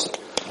was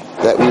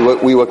that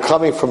we were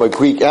coming from a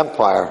Greek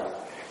empire,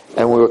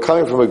 and we were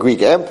coming from a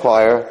Greek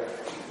empire.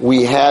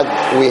 We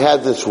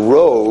had this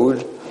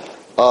road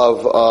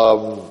of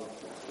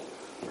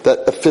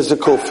that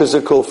physical.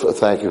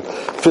 Thank you.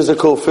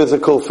 Physical,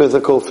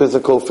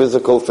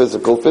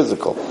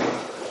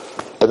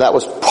 and that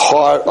was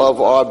part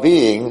of our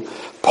being.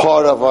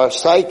 part of our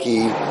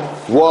psyche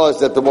was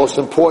that the most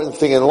important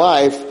thing in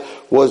life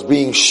was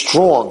being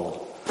strong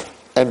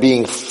and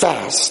being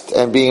fast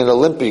and being an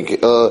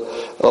Olympic,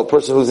 a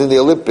person who's in the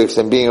Olympics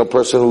and being a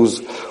person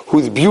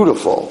who's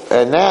beautiful.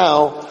 And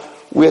now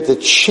we have to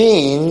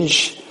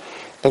change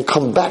and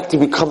come back to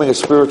becoming a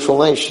spiritual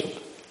nation.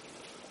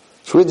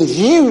 So we had this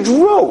huge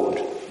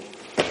road.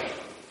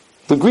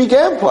 The Greek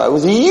Empire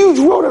was a huge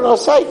road in our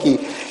psyche.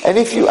 And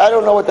I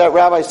don't know what that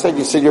rabbi said,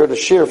 you said you heard a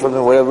shir from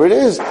him, whatever it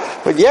is.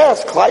 But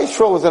yes, Klal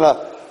Yisrael was in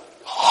a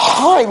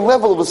high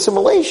level of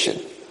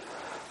assimilation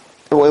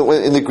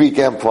in the Greek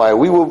Empire.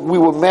 We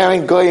were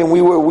marrying Goyim,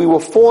 we were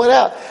falling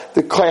out.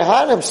 The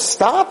Kohanim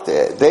stopped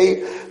it.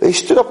 They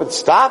stood up and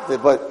stopped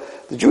it,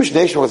 but the Jewish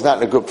nation was not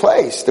in a good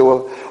place. There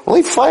were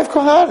only 5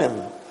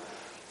 Kohanim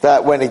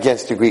that went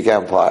against the Greek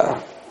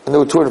Empire. And there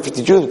were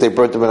 250 Jews, but they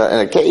burnt them in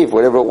a cave,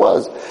 whatever it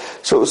was.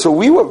 So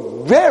we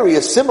were very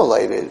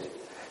assimilated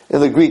in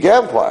the Greek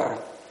Empire.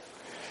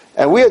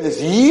 And we had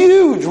this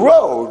huge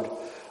road,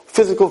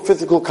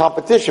 physical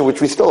competition, which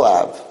we still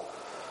have.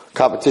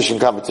 Competition.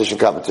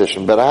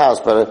 Better house,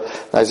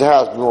 nicer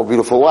house, more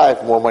beautiful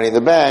wife, more money in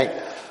the bank,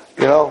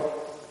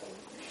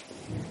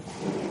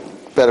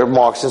 better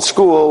marks in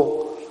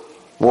school,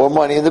 more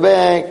money in the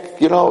bank,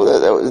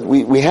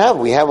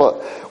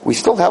 we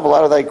still have a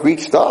lot of that Greek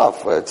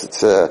stuff.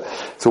 It's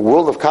a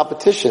world of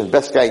competition.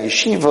 Best guy in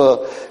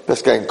yeshiva,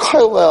 best guy in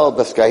kollel,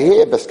 best guy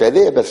here, best guy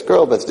there, best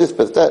girl, best this,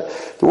 best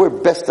that. The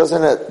word best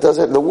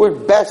the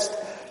word best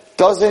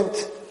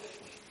doesn't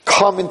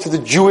come into the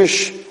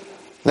Jewish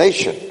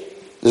nation.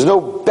 There's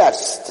no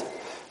best.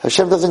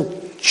 Hashem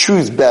doesn't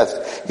choose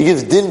best. He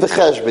gives din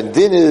v'cheshbon.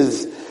 Din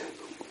is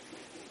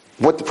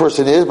what the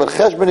person is, but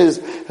cheshbon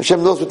is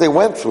Hashem knows what they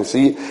went through. So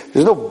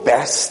there's no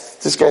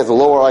best. This guy has a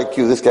lower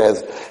IQ. This guy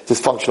has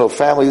dysfunctional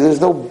family.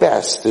 There's no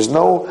best. There's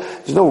no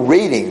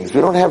ratings.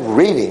 We don't have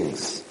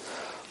ratings.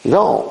 We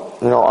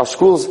don't. Our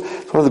schools,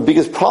 one of the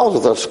biggest problems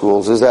with our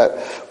schools is that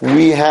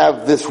we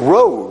have this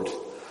road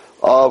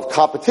of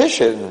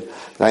competition.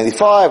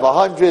 95,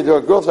 100, there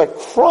are girls that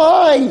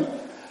cry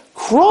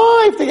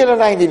if they get a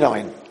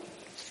 99.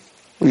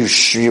 You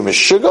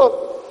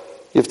meshuggah?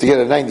 You have to get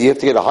a 90, you have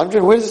to get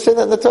 100? Where does it say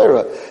that in the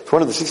Torah? It's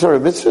one of the 600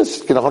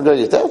 mitzvahs? Get 100 on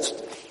your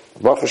test?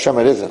 Baruch Hashem,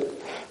 it isn't.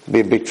 It'll be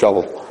in big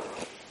trouble.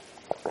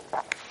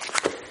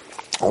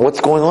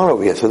 What's going on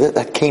over here? So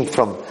that came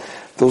from,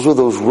 those were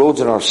those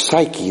roads in our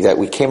psyche that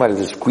we came out of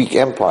this Greek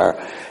Empire.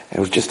 And it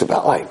was just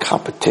about like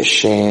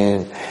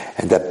competition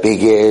and the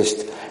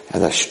biggest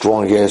and the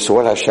strongest. So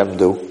what did Hashem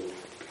do?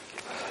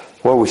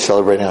 What are we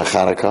celebrating on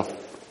Hanukkah?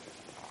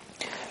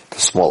 The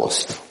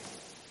smallest.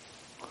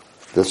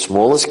 The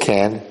smallest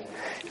can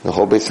in the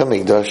whole Beis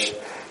HaMikdash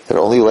that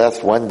only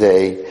lasts one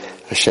day.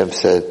 Hashem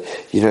said,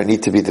 you don't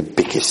need to be the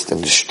biggest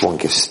and the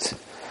strongest.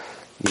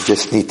 You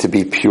just need to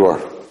be pure.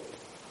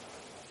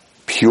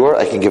 Pure,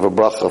 I can give a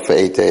bracha for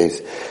 8 days.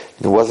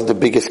 And it wasn't the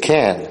biggest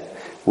can. It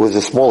was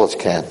the smallest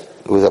can.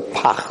 It was a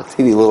pach, a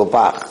teeny little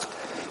pach.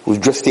 It was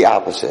just the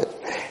opposite.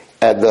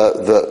 And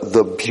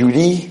the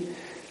beauty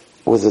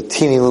was a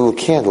teeny little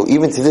candle.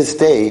 Even to this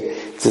day,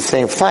 it's the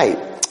same fight.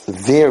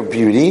 Their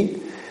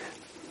beauty,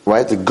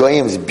 right, the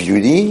Goyim's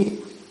beauty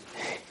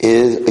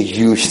is a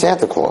huge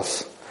Santa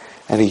Claus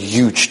and a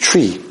huge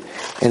tree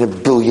and a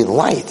billion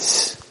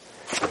lights.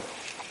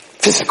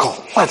 Physical,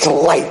 lots of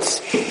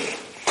lights.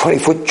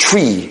 20-foot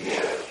tree.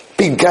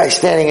 Big guy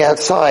standing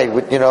outside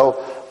with,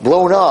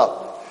 blown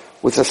up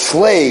with a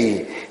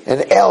sleigh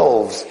and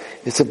elves.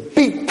 It's a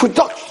big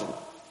production.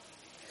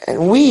 And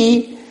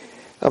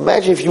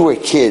imagine if you were a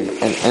kid,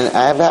 and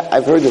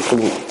I've heard this from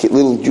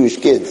little Jewish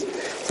kids.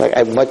 It's like,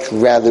 I'd much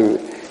rather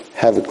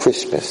have a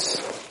Christmas.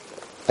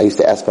 I used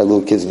to ask my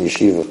little kids in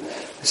yeshiva.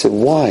 I said,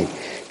 why?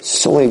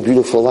 So many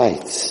beautiful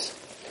lights.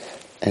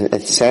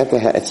 And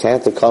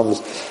Santa comes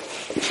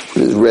with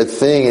his red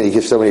thing and he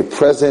gives so many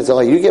presents. I'm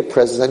like, you get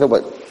presents, I know,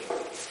 but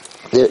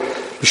the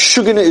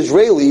Shugana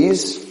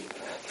Israelis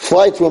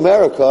fly to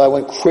America. I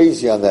went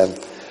crazy on them.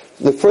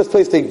 The first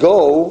place they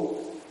go,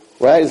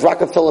 right, is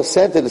Rockefeller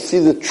Center to see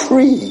the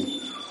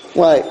tree.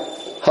 Like,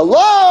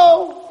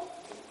 hello?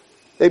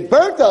 They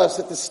burnt us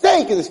at the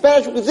stake in the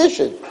Spanish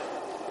Inquisition.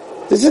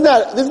 This is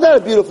not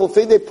a beautiful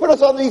thing. They put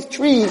us on these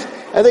trees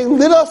and they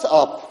lit us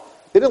up.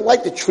 They didn't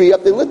light the tree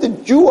up, they lit the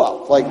Jew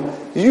up. Like,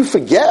 did you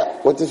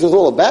forget what this was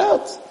all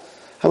about?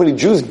 How many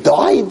Jews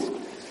died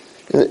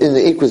in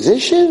the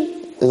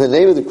Inquisition? In the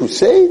name of the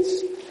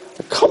Crusades?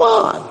 Like, come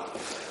on.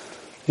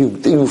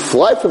 You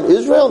fly from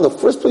Israel and the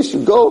first place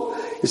you go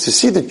is to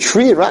see the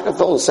tree in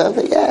Rockefeller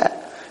Center? Yeah.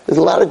 There's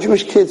a lot of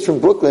Jewish kids from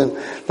Brooklyn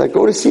that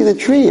go to see the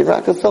tree in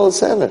Rockefeller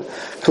Center.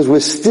 Because we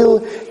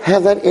still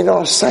have that in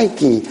our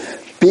psyche.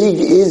 Big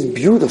is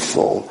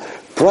beautiful.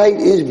 Bright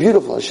is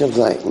beautiful. Hashem's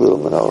like, little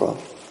menorah,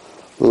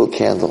 little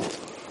candle.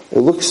 It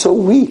looks so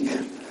weak.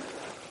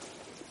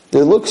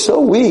 They look so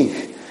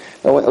weak.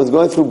 I was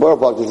going through Borough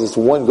Park, there's this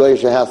one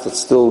Goyish house that's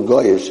still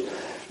Goyish.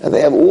 And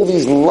they have all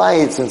these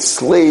lights and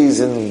sleighs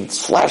and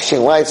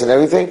flashing lights and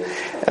everything.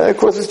 And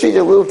across the street,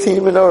 a little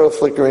teeny menorah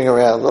flickering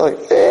around. They're like,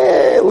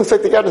 it looks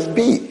like they got us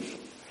beat.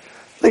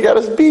 They got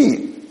us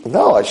beat.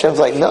 No, Hashem's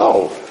like,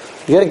 no.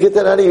 You gotta get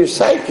that out of your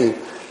psyche.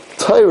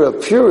 Torah,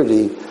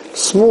 purity,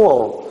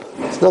 small.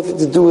 It's nothing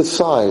to do with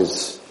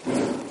size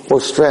or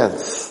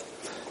strength.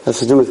 It has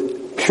to do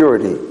with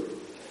purity.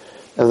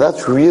 And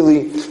that's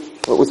really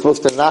what we're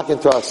supposed to knock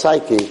into our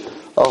psyche.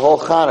 A whole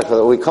Hanukkah.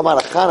 When we come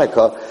out of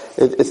Hanukkah,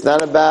 it's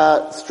not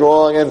about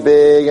strong and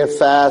big and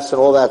fast and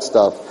all that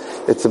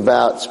stuff. It's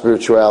about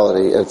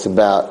spirituality. It's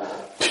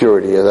about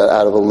purity. That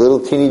out of a little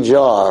teeny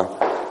jar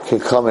can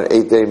come an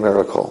 8-day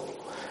miracle.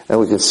 And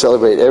we can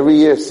celebrate every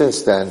year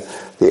since then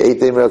the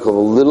 8-day miracle of a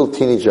little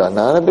teeny jar.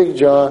 Not a big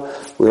jar.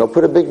 We don't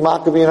put a big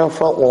Maccabee in our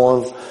front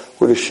lawn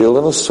with a shield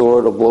and a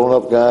sword, a blown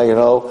up guy,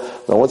 No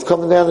one's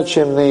coming down the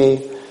chimney.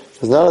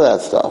 There's none of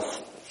that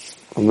stuff.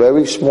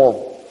 Very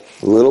small.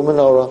 A little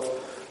menorah.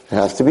 It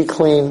has to be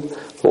clean.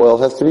 The oil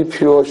has to be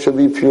pure, should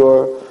be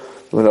pure.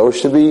 The menorah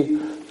should be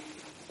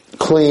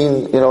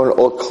clean.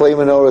 Or clay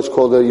menorah is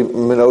called a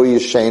menorah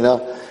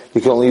yeshena.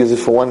 You can only use it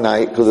for one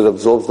night because it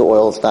absorbs the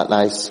oil. It's not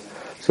nice.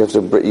 So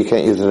you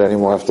can't use it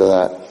anymore after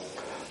that.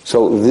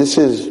 So this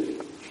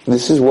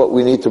is what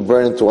we need to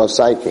burn into our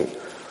psyche.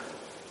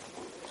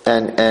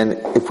 And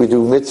if we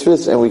do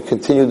mitzvahs and we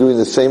continue doing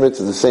the same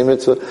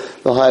mitzvah,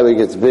 the highway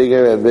gets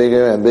bigger and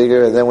bigger and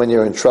bigger, and then when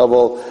you're in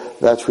trouble,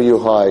 that's where you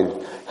hide.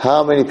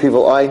 How many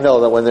people I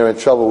know that when they're in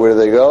trouble, where do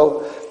they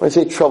go? When I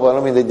say trouble, I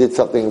don't mean they did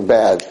something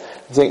bad.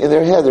 I'm saying in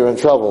their head they're in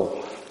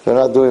trouble. They're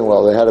not doing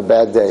well. They had a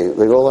bad day.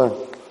 They go learn.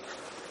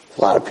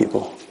 A lot of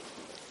people.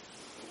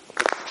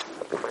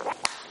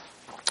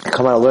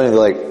 Come out of learning, they're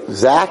like,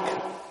 Zach,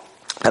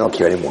 I don't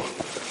care anymore.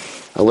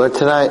 I learned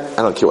tonight,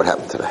 I don't care what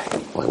happened today.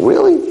 I'm like,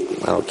 really?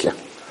 I don't care.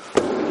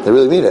 They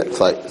really mean it. It's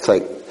like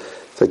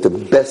the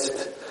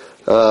best,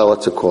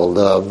 what's it called?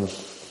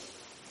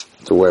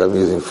 It's the word I'm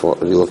using for,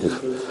 what are you looking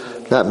for?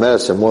 Not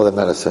medicine, more than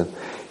medicine.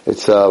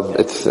 It's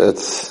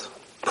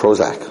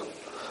Prozac.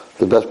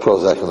 The best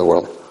Prozac in the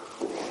world.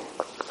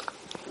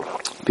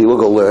 People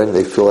go learn,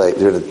 they feel like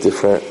they're in a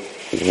different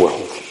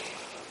world.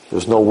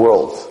 There's no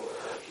world.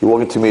 You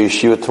walk into me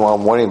yeshiva tomorrow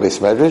morning, Beis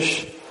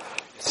Medrash,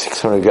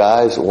 600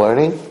 guys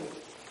learning,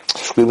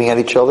 screaming at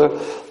each other,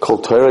 Kol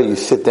Torah, you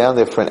sit down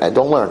there for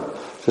don't learn.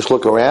 Just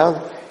look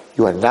around.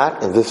 You are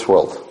not in this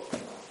world.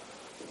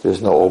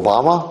 There's no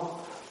Obama,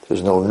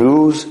 there's no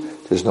news,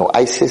 there's no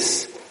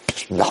ISIS,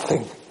 there's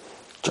nothing.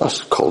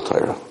 Just Kol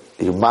Torah.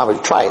 Your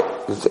mama, try it.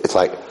 It's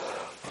like,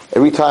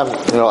 every time,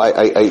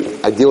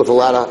 I deal with a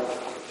lot of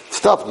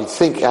stuff, you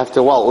think after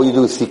a while, all you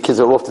do is see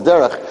kids are off the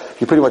derech,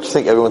 you pretty much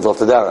think everyone's off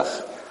the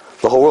derech.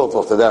 The whole world's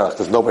off the derech.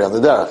 There's nobody on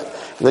the derech.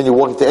 And then you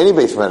walk into any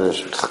Beis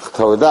Medrash,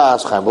 Torah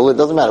Das, Chaim Bulit, it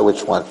doesn't matter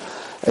which one.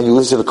 And you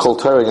listen to Kol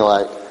Torah and you're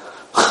like,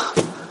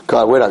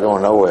 God, we're not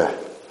going nowhere.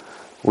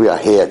 We are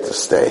here to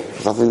stay.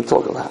 There's nothing to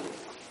talk about.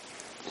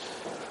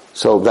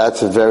 So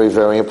that's very,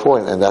 very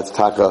important. And that's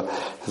Taka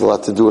has a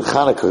lot to do with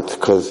Hanukkah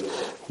because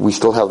we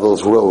still have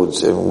those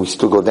roads and we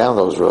still go down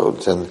those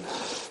roads. And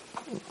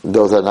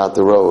those are not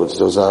the roads.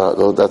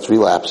 That's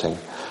relapsing.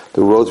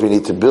 The roads we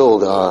need to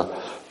build are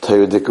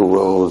Torah-dika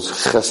roads,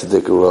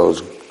 Chesed-dika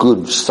roads,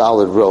 good,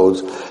 solid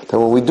roads. Then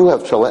when we do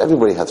have trouble,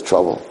 everybody has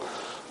trouble.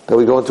 Then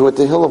we go into a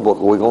Tehillah book,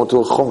 or we go into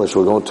a Chumash, or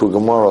we go into a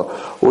Gemara,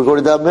 or we go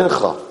to Daf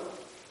Mincha.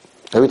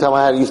 Every time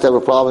I used to have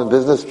a problem in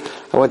business,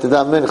 I went to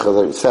Daf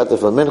Mincha. I sat there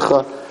for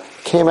Mincha,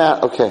 came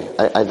out, okay,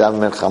 I Daf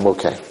Mincha, I'm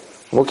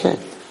okay.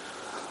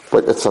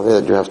 But it's something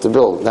that you have to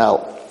build. Now,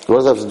 what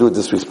does that have to do with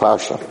this week's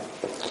Parsha?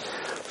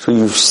 So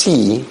you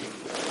see,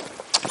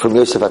 from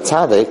Yosef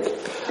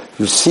HaTzadik,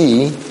 you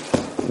see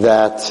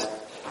that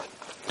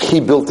he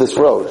built this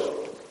road.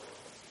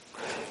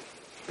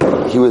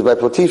 He was by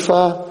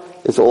Potiphar,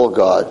 it's all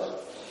God.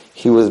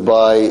 He was he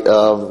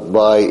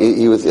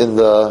was in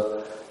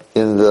the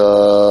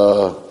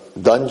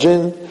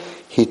dungeon.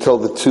 He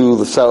told the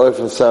Sarif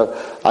and Sarif,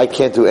 I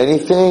can't do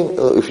anything.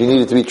 If you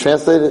need it to be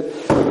translated,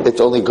 it's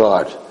only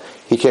God.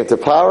 He came to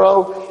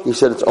Paro, he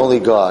said it's only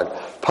God.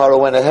 Paro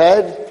went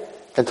ahead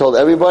and told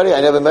everybody, I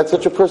never met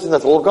such a person,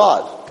 that's all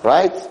God.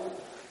 Right?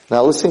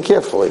 Now listen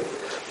carefully.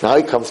 Now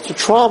he comes to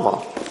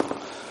trauma.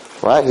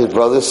 Right? His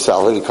brother's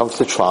selling, he comes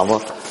to trauma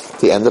at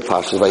the end of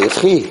Parashat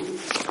Vayechi.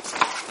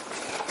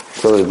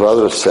 So his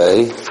brothers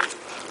say,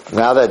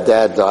 now that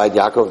dad died,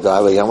 Yaakov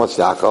died, but what's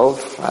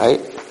Yaakov?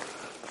 Right?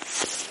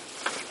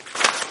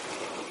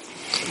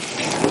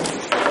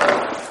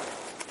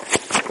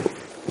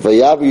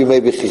 Vayavu may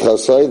be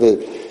chichasai,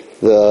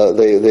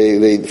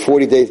 the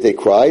 40 days they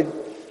cried,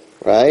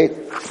 right?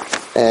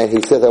 And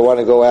he said, I want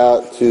to go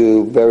out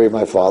to bury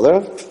my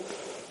father.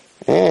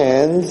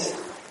 And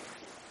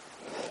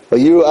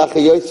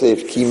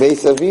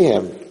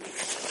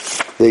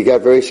they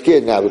got very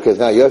scared now because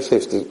now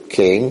Yosef's the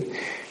king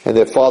and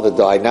their father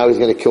died. Now he's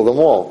going to kill them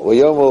all.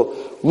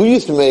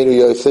 Please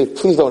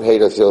don't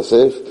hate us,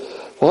 Yosef.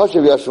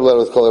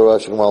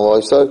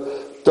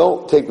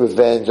 Don't take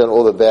revenge on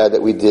all the bad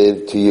that we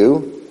did to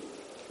you.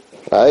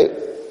 Right?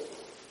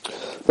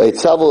 They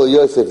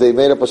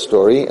made up a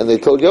story and they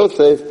told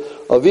Yosef,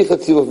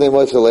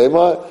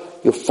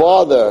 your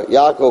father,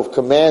 Yaakov,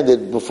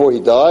 commanded before he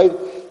died,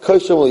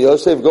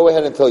 Yosef, go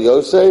ahead and tell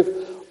Yosef,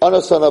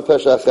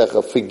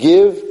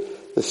 Forgive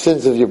the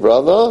sins of your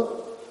brother,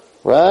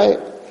 right?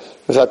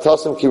 Because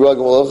of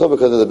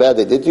the bad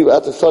they did to you.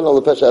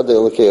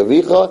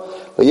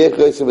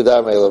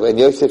 And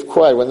Yosef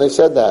cried when they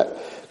said that,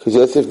 because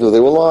Yosef knew they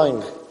were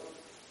lying.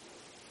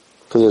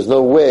 Because there's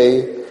no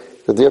way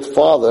that their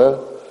father,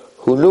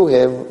 who knew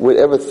him, would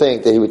ever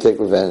think that he would take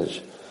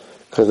revenge.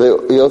 Because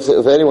Yosef,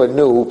 if anyone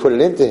knew, who put it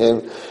into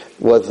him,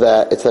 was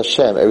that it's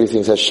Hashem.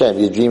 Everything's Hashem.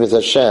 Your dream is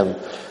Hashem.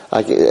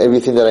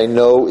 Everything that I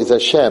know is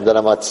Hashem. That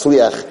I'm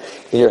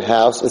atzliach in your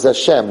house is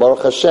Hashem.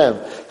 Baruch Hashem.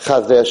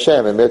 Chazve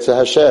Hashem. Emertza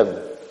Hashem.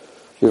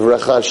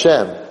 Yivrecha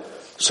Hashem.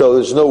 So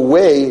there's no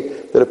way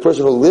that a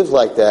person who lives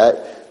like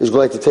that is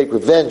going to take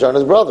revenge on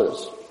his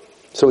brothers.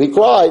 So he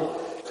cried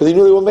because he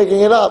knew they were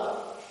making it up.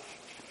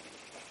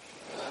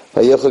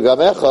 So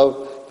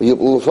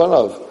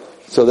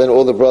then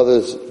all the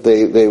brothers,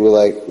 they were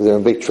like, they're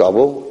in big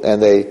trouble,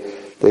 and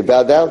they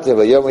bowed down to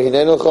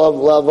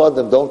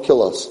him. Don't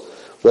kill us.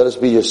 Let us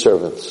be your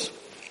servants.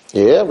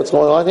 Yeah, what's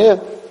going on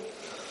here?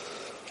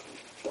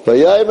 And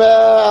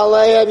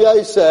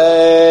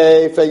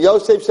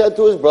Yosef said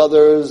to his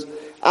brothers,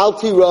 Al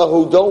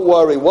tirahu, don't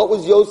worry. What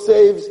was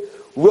Yosef's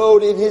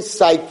road in his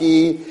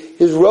psyche?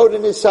 His road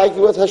in his psyche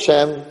was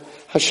Hashem,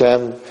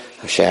 Hashem,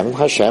 Hashem,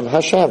 Hashem,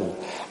 Hashem.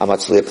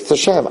 Amatzliach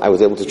Hashem. I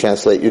was able to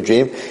translate your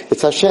dream.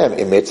 It's Hashem.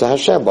 Emetza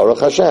Hashem. Baruch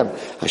Hashem.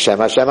 Hashem,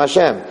 Hashem,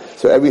 Hashem.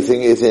 So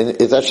everything is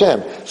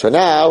Hashem. So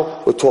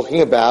now we're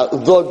talking about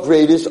the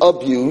greatest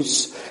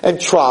abuse and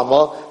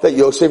trauma that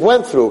Yosef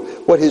went through.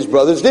 What his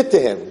brothers did to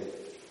him.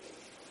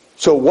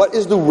 So what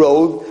is the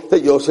road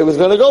that Yosef is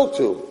going to go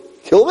to?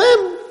 Kill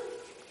them?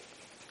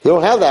 You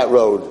don't have that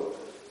road.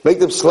 Make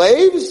them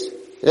slaves?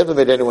 He never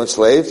made anyone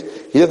slaves.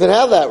 He doesn't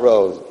have that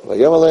road.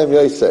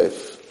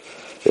 Yosef.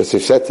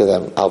 Yosef said to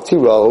them, Al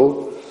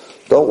tiro,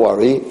 don't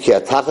worry, ki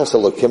atachas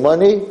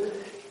elokimani,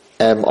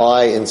 am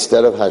I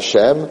instead of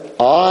Hashem?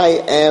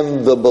 I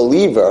am the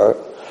believer.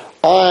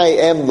 I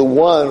am the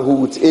one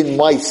who's in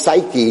my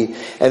psyche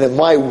and in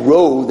my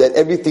road that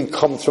everything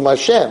comes from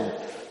Hashem.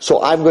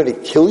 So I'm going to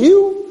kill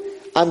you?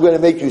 I'm going to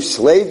make you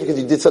slaves because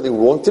you did something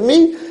wrong to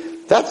me?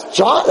 That's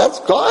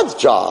God's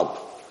job.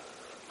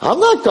 I'm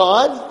not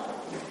God.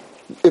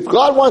 If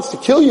God wants to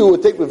kill you or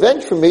take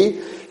revenge from me,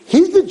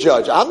 He's the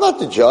judge. I'm not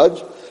the judge.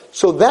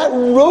 So that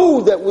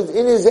road that was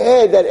in his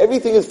head, that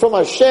everything is from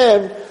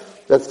Hashem,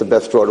 that's the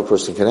best road a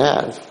person can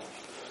have.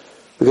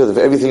 Because if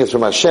everything is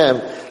from Hashem,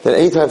 then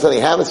anytime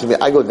something happens to me,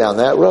 I go down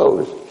that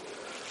road.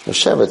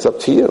 Hashem, it's up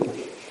to you.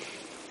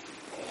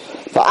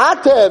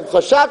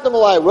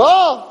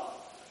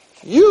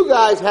 You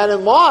guys had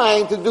in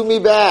mind to do me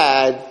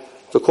bad,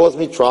 to cause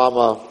me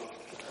trauma.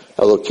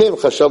 But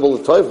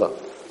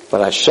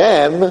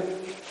Hashem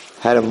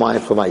had in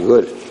mind for my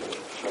good.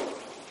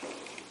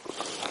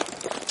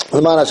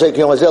 Because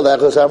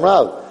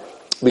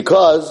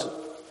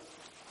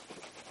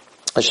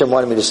Hashem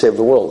wanted me to save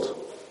the world,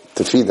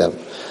 to feed them.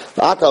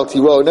 I'm going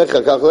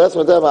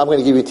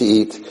to give you to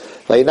eat.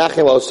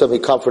 He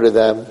comforted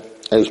them,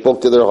 and he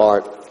spoke to their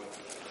heart.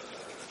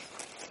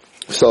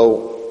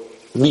 So,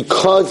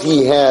 because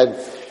he had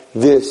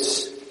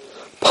this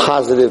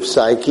positive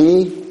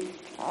psyche,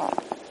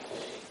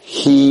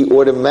 he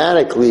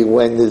automatically,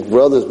 when his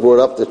brothers brought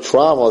up the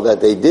trauma that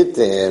they did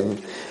to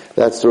him,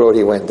 that's the road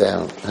he went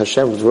down.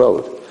 Hashem's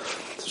road.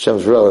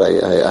 Hashem's road.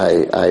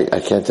 I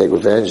can't take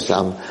revenge. It's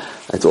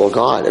all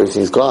God.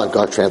 Everything's God.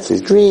 God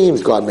translates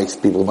dreams. God makes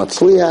people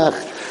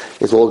matzliach.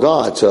 It's all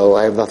God. So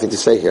I have nothing to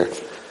say here.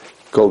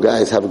 Go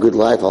guys, have a good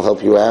life. I'll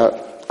help you out.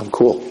 I'm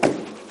cool.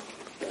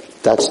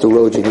 That's the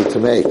road you need to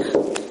make.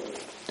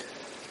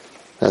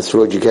 That's the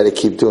road you got to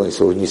keep doing.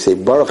 So when you say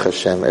Baruch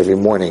Hashem every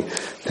morning,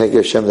 thank you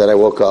Hashem that I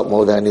woke up,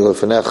 Modani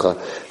Lefanecha.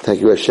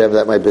 Thank you Hashem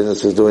that my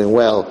business is doing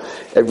well.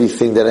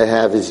 Everything that I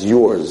have is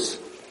yours.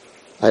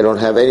 I don't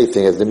have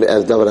anything, as David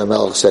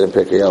HaMelech said in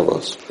Pirkei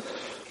Avos.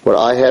 What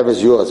I have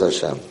is yours,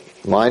 Hashem.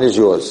 Mine is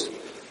yours.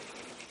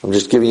 I'm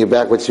just giving you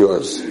back what's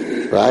yours.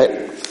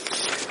 Right?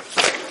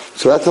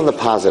 So that's on the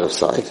positive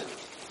side.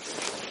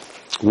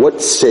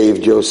 What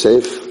saved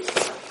Yosef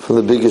from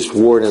the biggest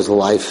war in his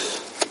life?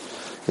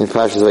 In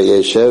Parashat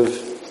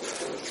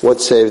Vayeshev,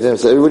 what saved him?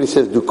 So everybody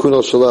says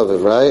Dukuno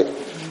Shalaviv, right?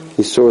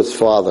 He saw his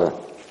father.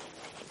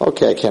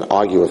 Okay, I can't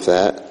argue with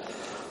that.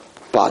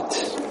 But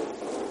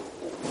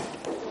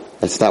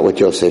that's not what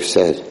Yosef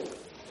said.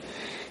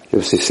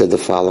 Yosef said the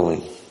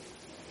following.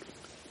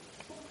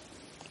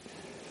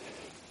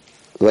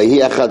 She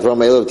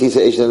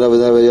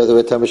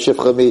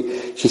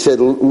said,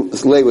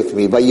 lay with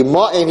me.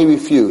 And he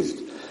refused.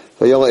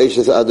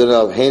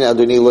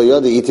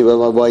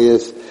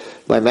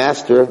 My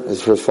master,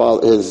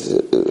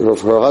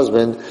 her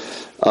husband,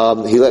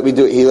 he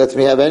lets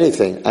me have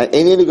anything.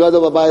 Okay,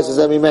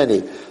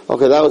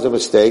 that was a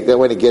mistake. That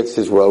went against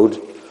his road.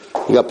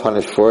 He got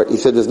punished for it. He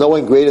said, there's no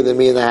one greater than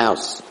me in the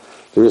house.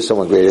 There is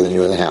someone greater than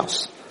you in the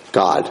house.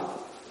 God.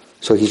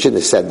 So he shouldn't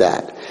have said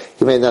that.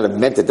 He may not have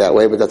meant it that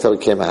way, but that's how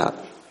it came out.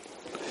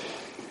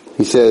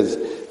 He says,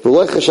 and the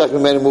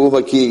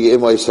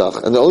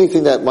only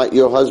thing that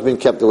your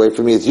husband kept away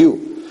from me is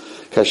you.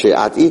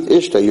 Kashe'at it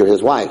ishta, you're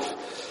his wife.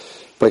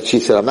 But she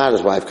said, I'm not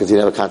his wife, because he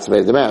never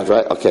consummated the marriage,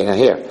 right? Okay, now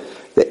here.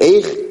 The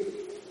eich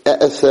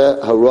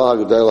e'eseh hara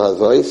g'dayla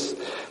hazois.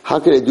 How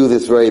could I do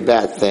this very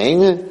bad thing?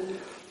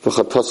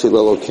 V'chatasi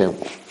lelokim.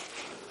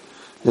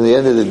 In the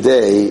end of the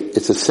day,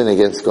 it's a sin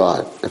against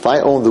God. If I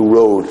own the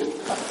road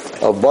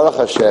of Baruch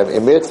Hashem,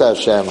 Emirtz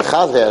Hashem,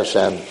 Chazeh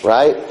Hashem,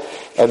 right?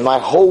 And my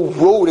whole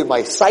road in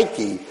my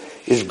psyche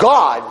is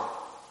God.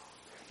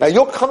 Now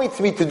you're coming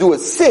to me to do a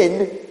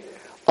sin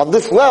on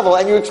this level,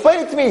 and you're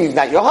explaining to me he's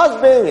not your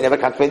husband, we never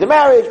consummated the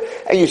marriage,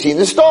 and you've seen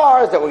the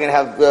stars, that we're going to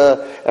have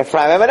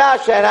Ephraim and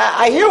Menashe, and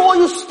I hear all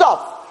your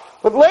stuff.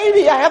 But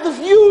lady, I have this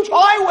huge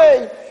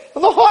highway,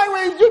 and the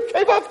highway is Yud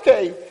Kei Vav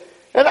Kei,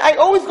 and I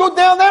always go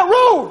down that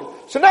road.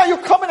 So now you're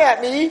coming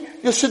at me,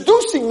 you're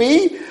seducing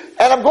me,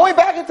 and I'm going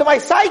back into my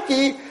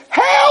psyche.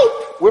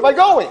 Help! Where am I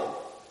going?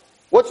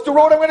 What's the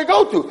road I'm going to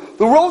go to?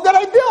 The road that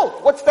I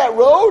built. What's that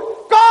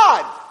road?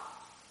 God!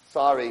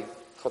 Sorry.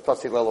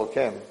 Chatasi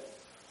lelokim.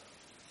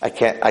 I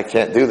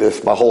can't do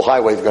this. My whole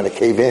highway is going to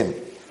cave in.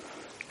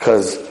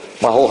 Because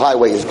my whole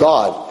highway is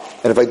God.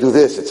 And if I do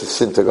this, it's a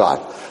sin to God.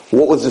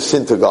 What was the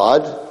sin to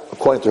God?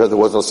 According to her, there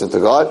was no sin to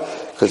God.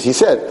 Because he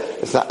said,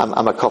 it's not,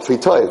 I'm a kafri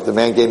toiv. The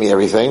man gave me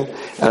everything,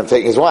 and I'm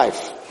taking his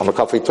wife. I'm a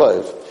kafri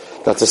toiv.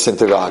 That's a sin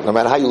to God. No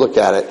matter how you look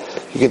at it,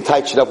 you can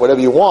tighten it up whatever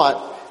you want.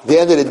 At the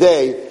end of the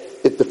day,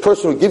 if the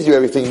person who gives you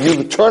everything,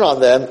 you turn on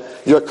them,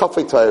 you're a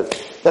kafri toiv.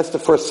 That's the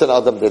first sin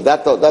Adam did.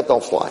 That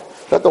don't fly.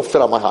 That don't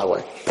fit on my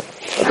highway.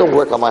 That don't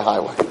work on my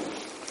highway.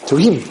 So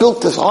he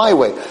built this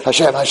highway.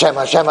 Hashem, Hashem,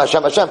 Hashem,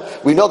 Hashem, Hashem.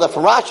 We know that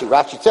from Rashi.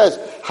 Rashi says,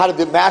 how did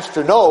the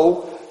master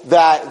know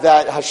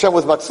that Hashem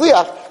was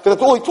Matzliach? Because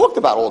that's all he talked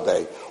about all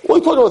day. All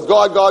he talked about was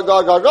God, God,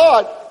 God, God,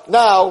 God.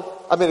 Now,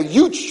 I'm in a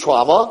huge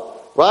trauma,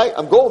 right?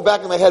 I'm going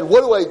back in my head,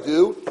 what do I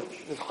do?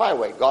 This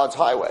highway, God's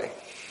highway.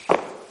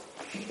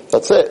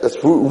 That's it.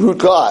 That's root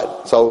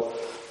God. So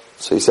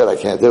he said, I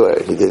can't do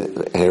it. He didn't,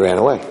 and he ran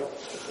away.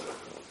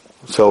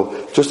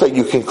 So, just like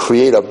you can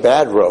create a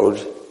bad road,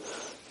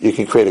 you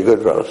can create a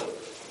good road.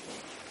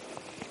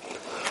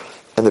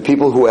 And the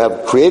people who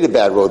have created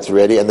bad roads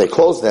already, and they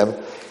close them,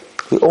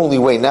 the only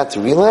way not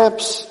to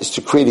relapse is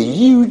to create a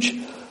huge,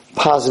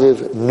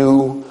 positive,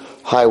 new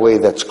highway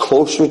that's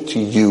closer to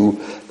you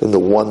than the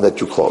one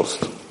that you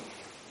closed.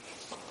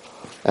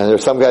 And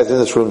there's some guys in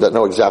this room that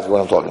know exactly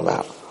what I'm talking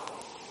about.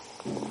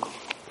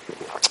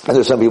 And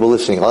there's some people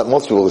listening,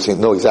 most people listening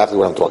know exactly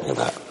what I'm talking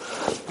about.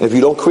 And if you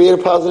don't create a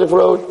positive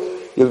road,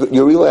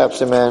 you're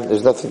relapsing, man.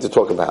 There's nothing to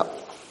talk about.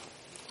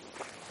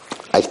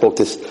 I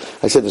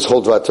said this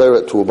whole Dvar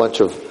Torah to a bunch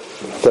of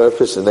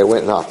therapists, and they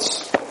went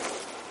nuts.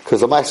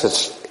 Because the Maisa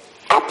is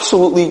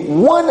absolutely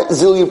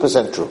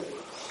 1,000,000% true.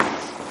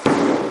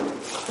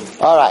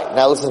 Alright,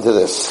 now listen to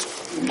this.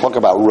 Talk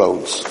about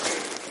roads.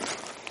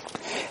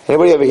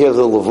 Anybody ever hear of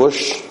the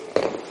Lavush?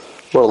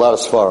 Wrote a lot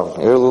of Sfarim.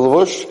 You hear of the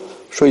Lavush?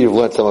 I'm sure you've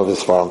learned some of his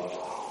Sfarim.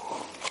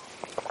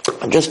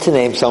 Just to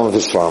name some of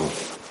his Sfarim.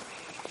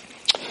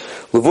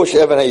 Lavush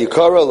Evan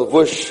HaYikara,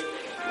 Lavush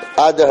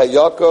Ada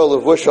HaYakar,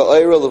 Lavush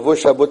HaOira,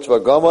 Lavush HaButz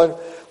VaGaman,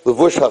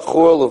 Lavush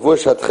HaChur,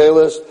 Lavush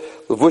HaTcheles,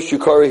 Lavush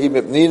Yukari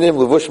Himipninim,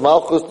 Lavush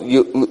Malchus,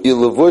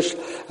 Lavush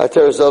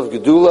HaTerezav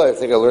Gedula, I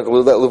think I learned a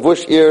little that,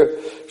 Lavush Ir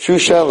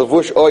Shushan,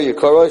 Lavush Or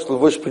Yikaros,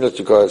 Lavush Pinot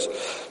Yikaros.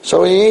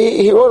 So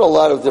he wrote a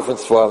lot of different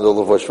Svarim, the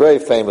Lavush, very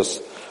famous.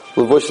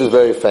 Lavush is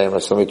very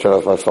famous. Let me turn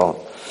off my phone.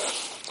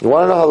 You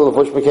want to know how the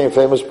Lavush became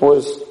famous,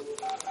 boys?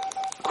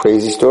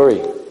 Crazy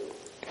story.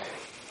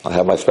 I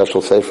have my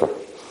special sefer.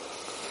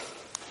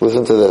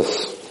 Listen to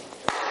this.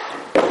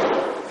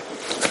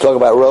 Talk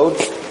about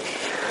roads.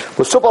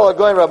 Musubal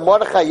Agoin Rav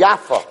Mordechai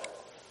Yafa,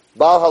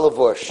 Baal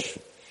HaLavush.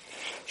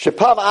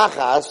 Shepam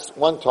Achas,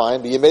 one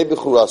time, B'yemei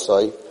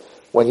B'churasai,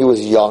 when he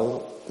was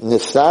young,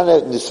 Nisan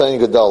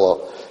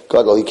Gadol,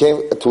 he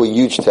came to a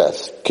huge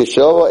test.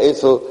 Kishova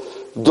Eitzel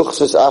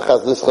Duchsis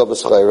Achas Lischa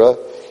B'Schaira,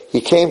 he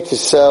came to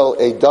sell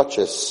a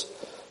duchess,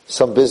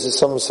 some business,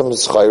 some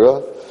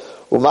Schaira,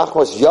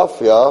 Umachmas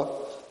Yafya,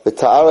 the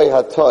Ta'arei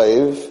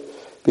HaToiv,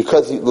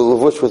 because the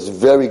Lavush was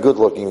very good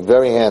looking,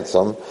 very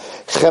handsome,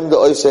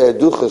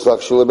 the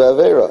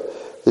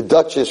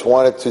duchess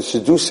wanted to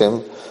seduce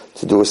him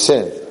to do a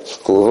sin. It's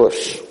the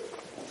Lavush.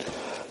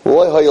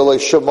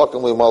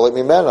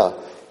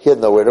 He had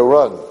nowhere to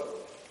run.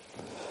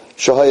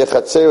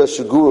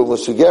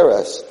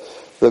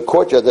 The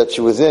courtyard that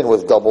she was in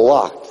was double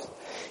locked.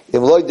 The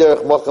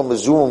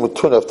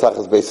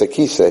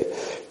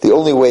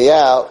only way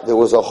out, there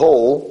was a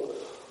hole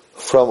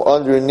from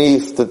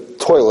underneath the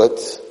toilet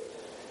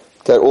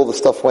that all the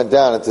stuff went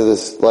down into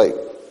this, like,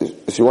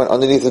 if you went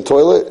underneath the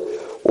toilet,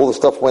 all the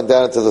stuff went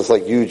down into this,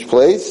 like, huge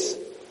place.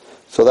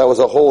 So that was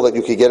a hole that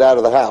you could get out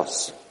of the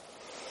house.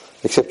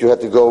 Except you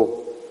had to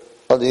go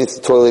underneath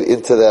the toilet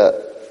into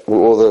that, where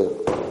all the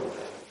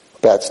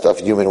bad stuff,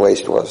 human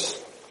waste was.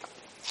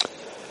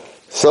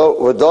 So,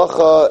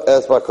 Radacha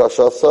as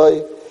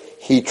Bakashasai,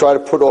 he tried to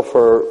put off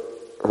her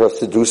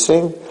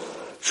seducing.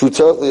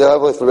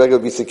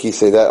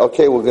 That,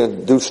 okay, we're going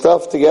to do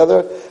stuff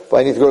together, but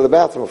I need to go to the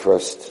bathroom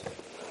first.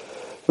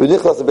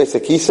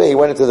 He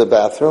went into the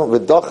bathroom. We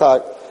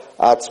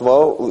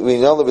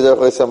know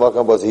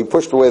that he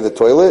pushed away the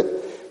toilet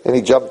and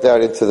he jumped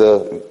down into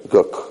the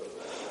guk.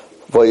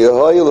 He was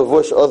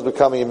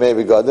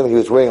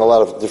wearing a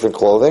lot of different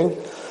clothing.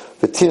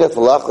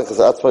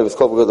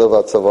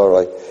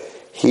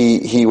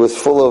 He was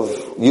full of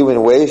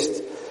human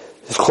waste,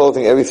 his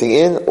clothing, everything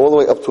in, all the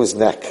way up to his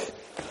neck.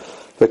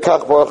 And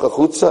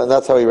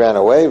that's how he ran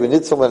away. And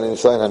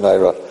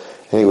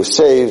he was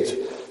saved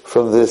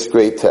from this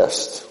great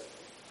test.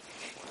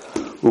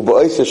 When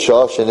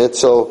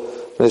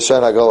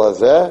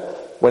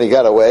he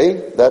got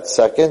away, that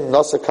second,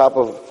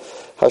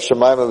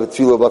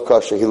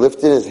 he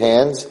lifted his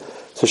hands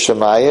to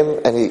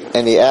Shemayim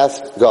and he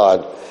asked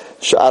God,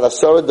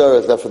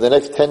 that for the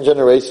next 10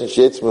 generations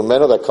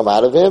that come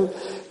out of him,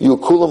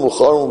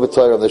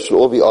 they should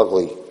all be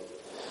ugly.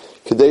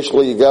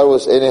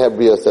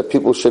 That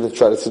people shouldn't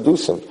try to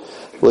seduce him.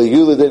 That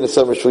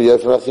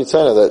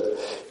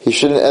he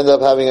shouldn't end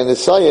up having a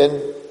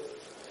nisayan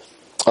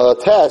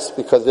test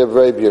because they're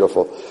very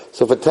beautiful.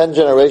 So for 10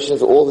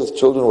 generations, all his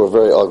children were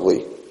very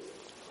ugly.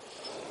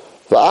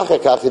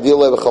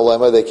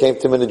 They came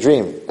to him in a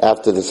dream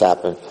after this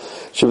happened.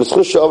 Since he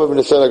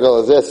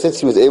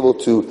was able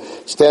to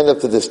stand up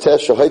to this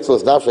test, that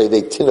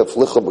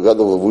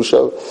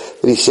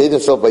he saved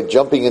himself by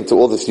jumping into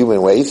all this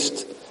human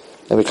waste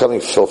and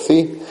becoming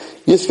filthy.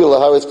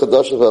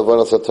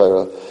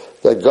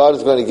 That God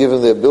is going to give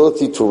him the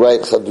ability to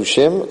write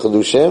chadushim,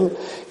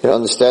 in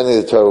understanding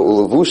the Torah,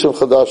 ulavushim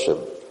chadashim,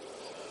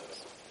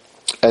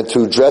 and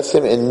to dress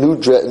him in new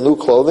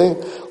clothing,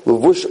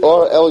 levush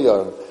or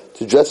elyon,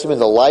 to dress him in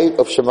the light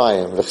of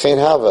Shemayim, v'chein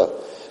hava,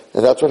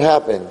 and that's what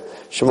happened.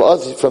 From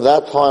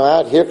that time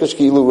out, he had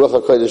Ruach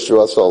HaKodesh.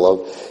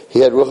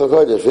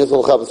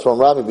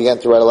 He began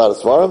to write a lot of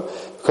svarim,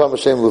 become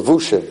Hashem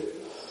levushim.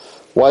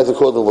 Why is it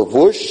called the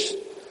levush?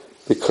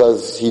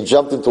 Because he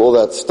jumped into all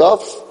that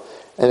stuff,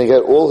 and he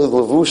got all his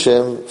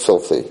levushim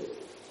filthy.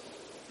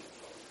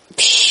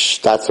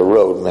 Psh, that's a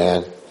road,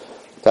 man.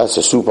 That's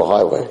a super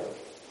highway.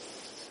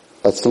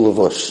 That's the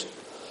levush.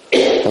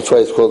 That's why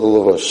it's called the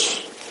levush.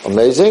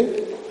 Amazing?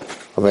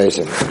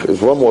 Amazing.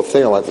 There's one more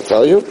thing I want to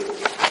tell you,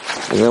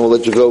 and then we'll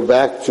let you go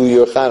back to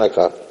your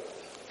Chanukah.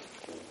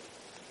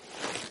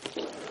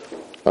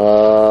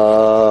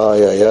 What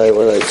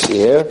did I see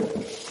here?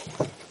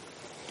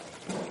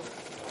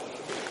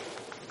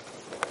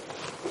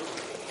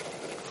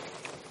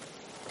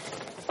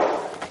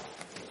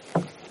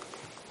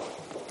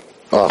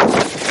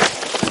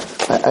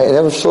 I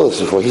never saw this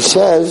before. He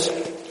says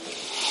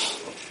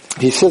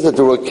that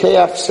the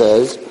Rokeach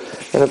says,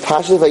 in a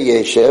Parashat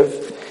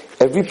Vayeshev,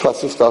 every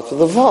pasuk starts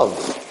with a Vav.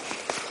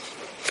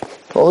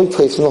 The only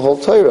place in the whole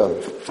Torah.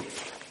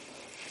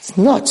 It's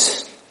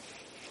nuts.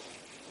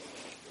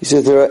 He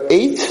says there are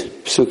 8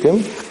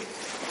 psukim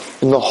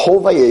in the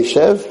whole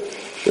Vayeshev.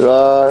 There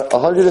are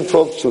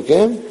 112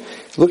 psukim.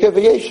 Look at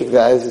Vayeshev,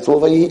 guys. It's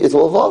all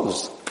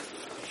Vavs.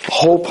 The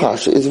whole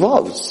Parasha is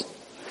Vavs.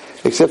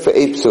 Except for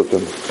 8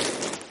 psukim.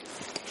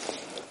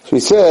 So he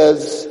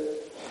says,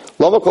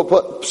 why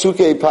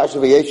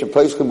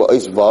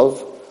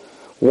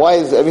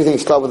is everything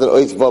start with an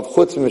ois vav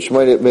chutz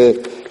m'shmayit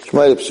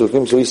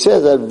psukim? So he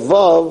says that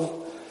vav,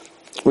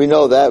 we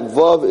know that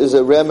vav is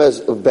a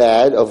remez of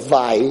bad, of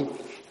vai,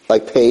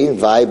 like pain,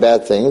 vai,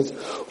 bad things. The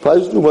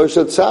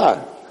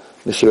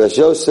Shiras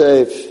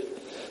Yosef,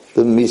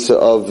 the Misa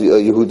of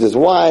Yehuda's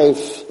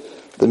wife,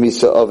 the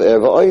Misa of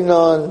Erva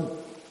Oinon,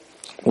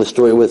 the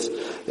story with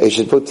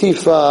Eshet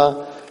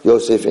Potiphar,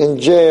 Yosef in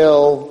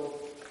jail.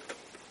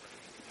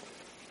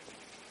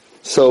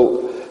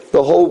 So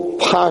the whole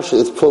parsha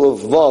is full of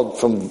vav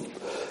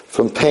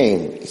from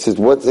pain. He says,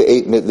 what's the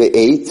 8? The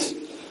 8.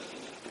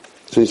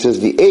 So he says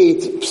the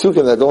 8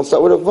 psukim that don't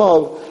start with a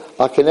vav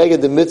are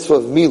keneged the mitzvah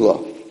of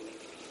Milah,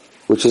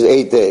 which is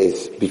 8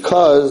 days,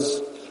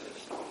 because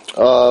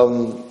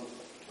Asnas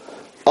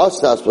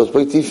was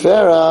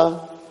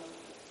Tifera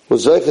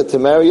was zeichet to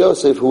marry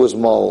Yosef, who was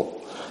Mol.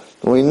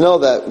 And we know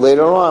that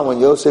later on, when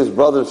Yosef's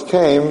brothers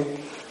came,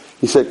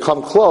 he said,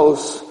 come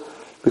close,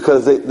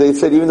 because they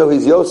said even though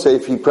he's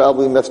Yosef, he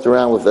probably messed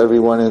around with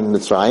everyone in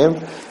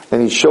Mitzrayim,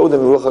 and he showed them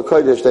in Ruach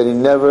HaKodesh that he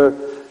never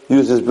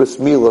used his bris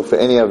milah for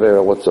any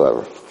avera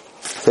whatsoever.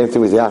 Same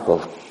thing with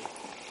Yaakov.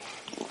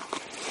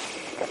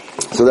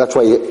 So that's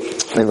why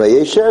in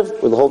Vayeshev,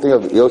 when the whole thing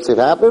of Yosef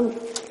happened,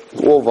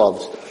 all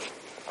vavs.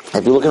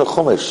 If you look in a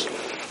Chumash,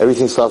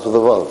 everything starts with a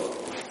vav.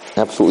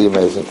 Absolutely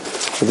amazing.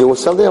 But there was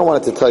something I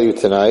wanted to tell you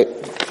tonight.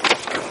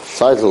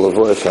 Besides the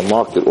Levush, I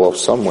marked it off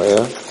somewhere.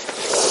 I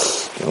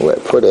don't know where I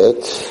put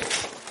it.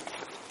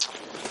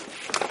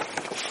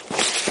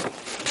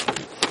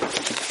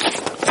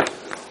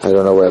 I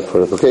don't know where I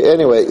put it. Okay,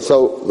 anyway,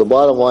 so the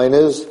bottom line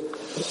is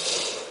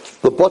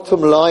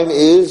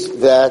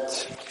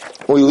that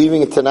we're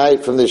leaving it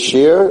tonight from this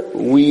year.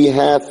 We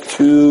have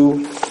to,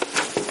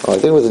 I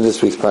think it was in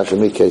this week's Parashat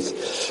Miketz,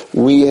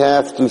 we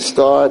have to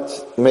start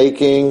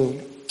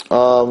making,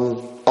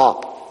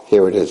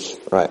 here it is.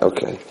 Right,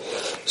 okay.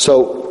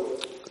 So,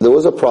 there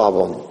was a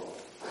problem.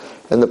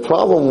 And the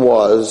problem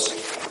was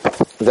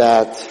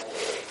that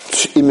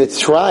in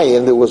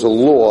Mitzrayim there was a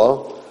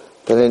law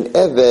that an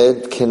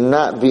Eved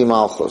cannot be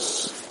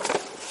Malchus.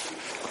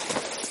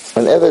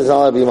 An Eved is not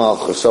allowed to be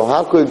Malchus. So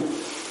how could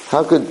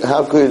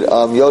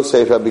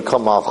Yosef have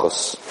become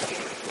Malchus?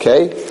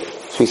 Okay?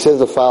 So he says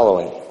the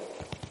following.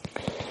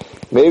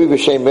 Maybe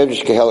b'shem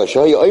medrash kehela.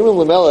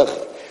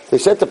 They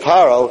said to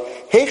Paro,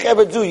 Heich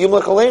evedu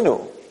yimlech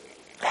aleinu.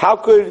 How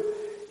could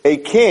an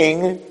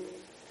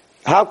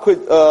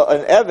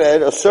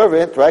Eved, a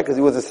servant, right, because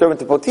he was a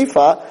servant to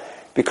Potiphar,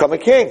 become a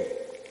king?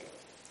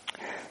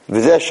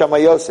 V'zeh shama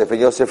Yosef,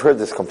 and Yosef heard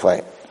this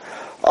complaint.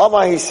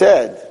 Amar,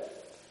 Yosef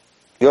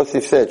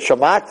said,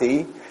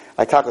 Shamati,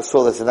 I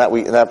saw this in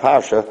that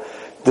parasha,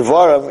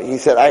 Devarim, he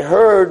said, I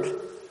heard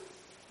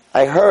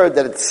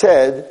that it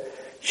said,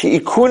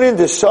 She'ikunin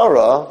de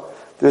Sarah,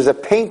 there's a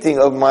painting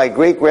of my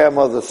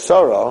great-grandmother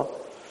Sarah,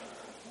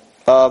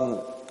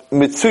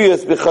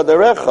 Mitzuyas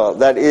b'chadarecha,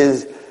 that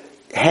is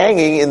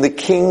hanging in the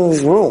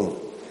king's room.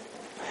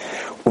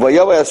 So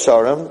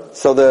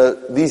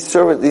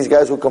these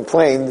guys who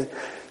complained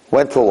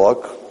went to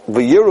look.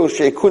 V'yiru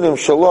she'ikunim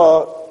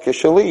shalah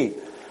keshali.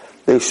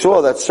 They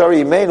saw that Sarah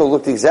Imenu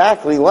looked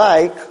exactly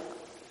like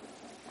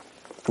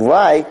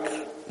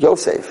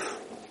Yosef.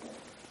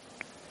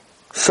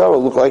 Sarah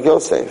looked like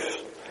Yosef.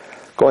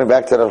 Going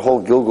back to that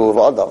whole Gilgul of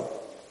Adam.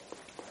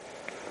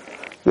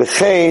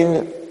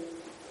 V'chein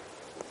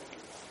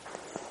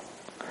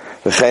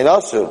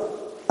asu.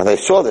 And they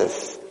saw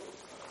this.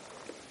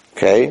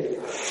 Okay?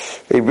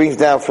 He brings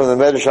down from the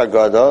Medrash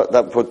Haggadah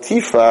that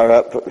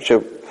Potiphar,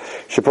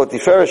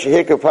 Shepotifar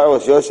shehika Paro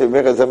was Yosef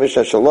Miketz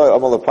Mishnah Shaloi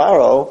Amal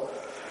Paro,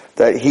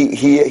 that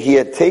he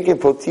had taken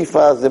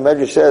Potiphar, the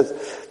Medrash says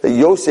that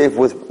Yosef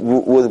was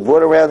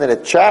brought around in a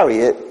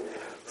chariot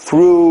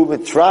through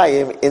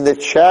Mitzrayim in the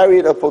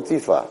chariot of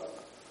Potiphar.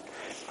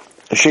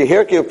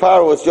 Shehika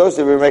Paro was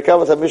Yosef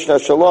Miketz Mishnah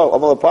Shaloi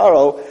Amal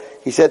Paro.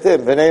 He said to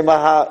him, V'nei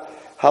Maha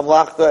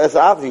Hamlachta es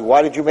Avdi.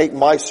 Why did you make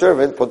my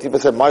servant, Potiphar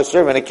said, my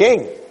servant, a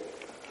king?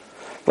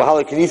 I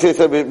bought him for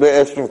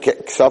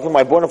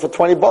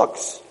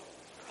 $20.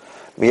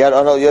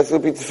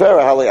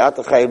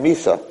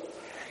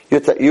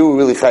 You were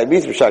really chayim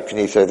misa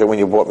b'shak when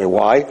you bought me.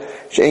 Why?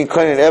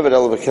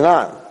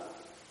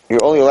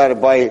 You're only allowed to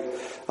buy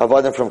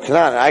avadim from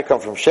Canaan, and I come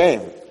from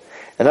Shem.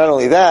 And not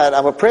only that,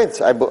 I'm a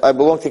prince. I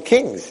belong to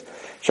kings.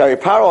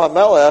 That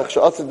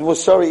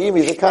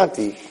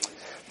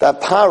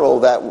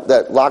Paro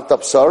that locked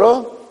up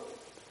Sarah,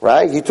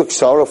 right? He took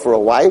Sarah for a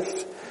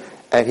wife.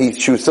 And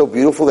she was so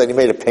beautiful that he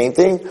made a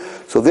painting.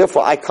 So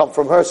therefore I come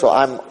from her, so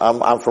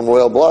I'm from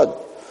royal blood.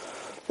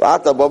 Go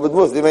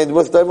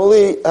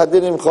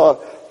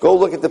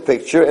look at the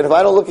picture, and if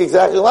I don't look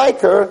exactly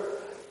like her,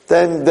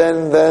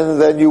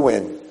 then you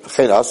win.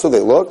 So they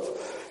looked,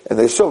 and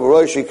they saw,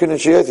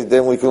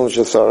 then we couldn't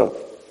Sarah.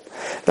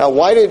 Now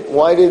why did,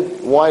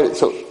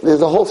 so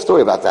there's a whole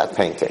story about that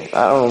painting.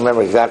 I don't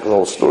remember exactly the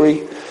whole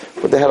story,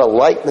 but they had a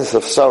likeness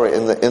of Sarah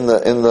in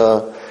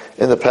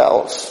the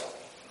palace.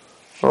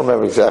 I don't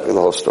remember exactly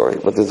the whole story,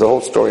 but there's a whole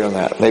story on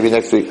that. Maybe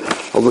next week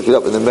I'll look it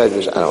up in the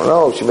Medrash. I don't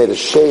know. She made a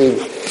shave.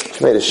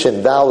 She made a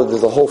shindal.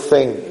 There's a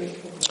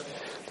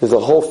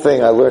whole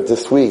thing I learned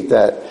this week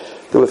that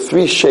there were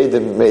 3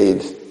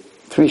 shindalids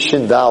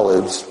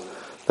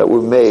that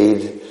were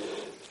made.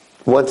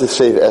 One to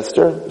save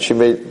Esther.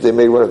 They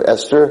made one of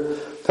Esther.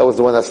 That was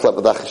the one that slept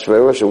with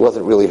Achashverosh. It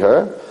wasn't really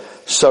her.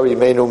 Sari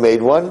Menu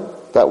made one.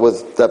 That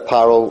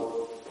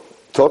Paro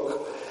took.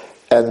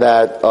 And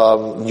that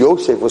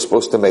Yosef was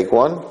supposed to make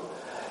one,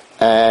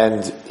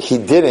 and he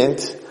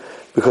didn't,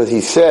 because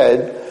he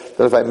said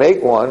that if I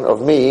make one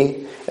of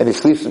me, and he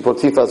sleeps with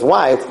Potiphar's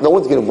wife, no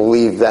one's going to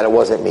believe that it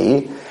wasn't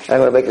me, and I'm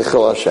going to make a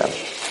Chil Hashem.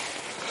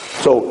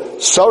 So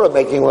Sarah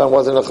making one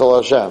wasn't a Chil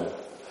Hashem,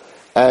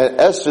 and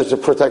Esther to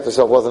protect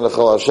herself wasn't a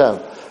Chil Hashem.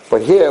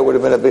 But here it would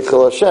have been a big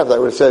Chil Hashem.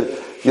 That would have said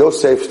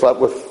Yosef slept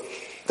with.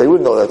 They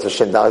wouldn't know that's a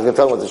Shindal. He's going to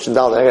tell them it's a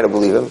Shindal. They're not going to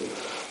believe him,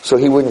 so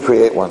he wouldn't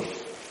create one.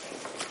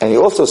 And he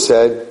also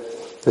said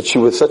that she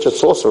was such a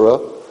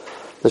sorcerer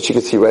that she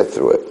could see right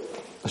through it.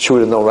 She would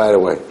have known right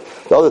away.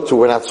 The other 2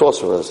 were not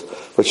sorcerers,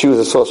 but she was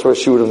a sorcerer,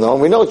 she would have known.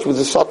 We know she was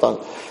a Satan,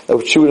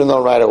 she would have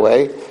known right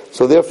away.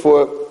 So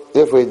therefore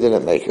he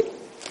didn't make it.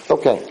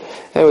 Okay.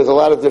 Anyways, a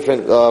lot of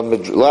different, a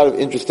lot of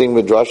interesting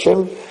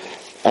midrashim.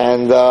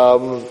 And,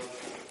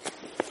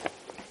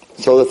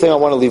 so the thing I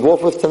want to leave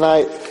off with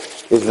tonight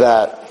is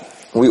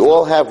that we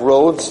all have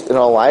roads in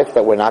our life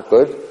that were not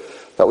good,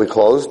 that we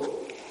closed.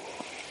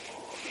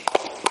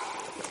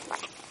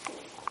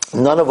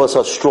 None of us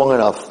are strong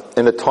enough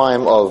in a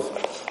time of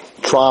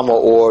trauma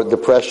or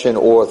depression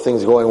or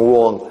things going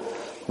wrong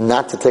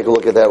not to take a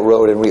look at that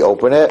road and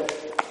reopen it.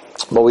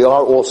 But we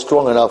are all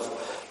strong enough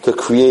to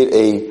create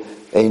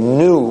a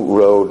new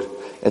road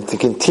and to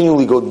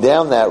continually go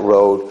down that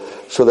road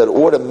so that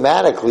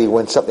automatically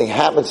when something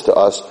happens to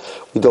us,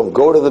 we don't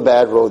go to the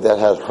bad road that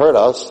has hurt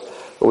us,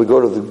 but we go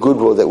to the good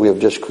road that we have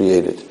just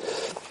created.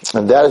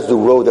 And that is the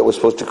road that we're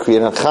supposed to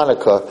create on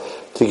Hanukkah,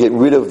 to get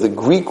rid of the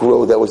Greek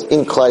road that was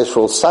in Klal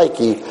Yisrael's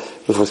psyche,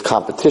 which was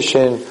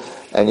competition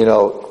And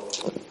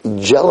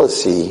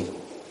jealousy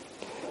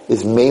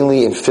is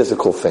mainly in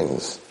physical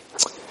things.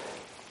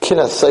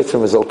 Kinnas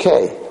Seifrim is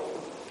okay.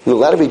 You're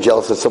allowed to be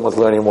jealous that someone's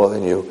learning more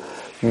than you.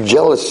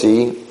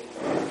 Jealousy,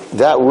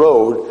 that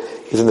road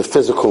is in the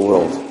physical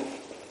world.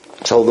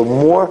 So the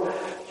more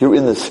you're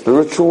in the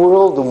spiritual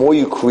world, the more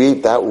you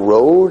create that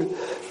road,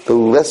 the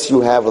less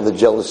you have of the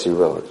jealousy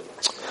road.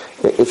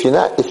 If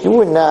you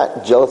were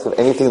not jealous of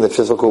anything in the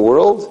physical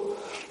world,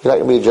 you're not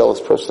going to be a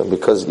jealous person,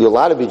 because you're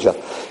allowed to be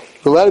jealous.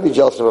 You're allowed to be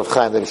jealous of Rav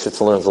Chaim that he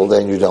sits and learns all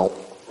day and you don't.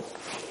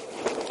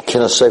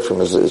 Kinnas Seifrim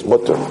is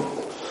mutter.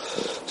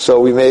 So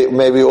we may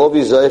all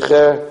be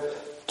zeicher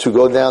to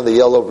go down the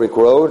yellow brick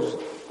road,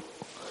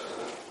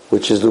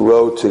 which is the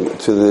road to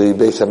the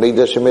Beis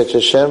Hamikdash in Mitzvah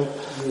Hashem.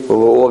 We're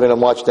all going to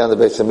march down the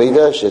Beis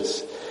Hamikdash.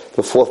 It's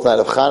the 4th night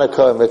of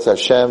Chanukah in Mitzvah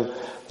Hashem.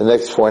 The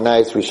next 4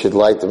 nights we should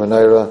light the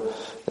menorah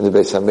in the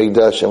Beis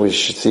Hamikdash, and we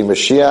should see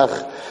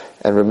Mashiach.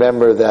 And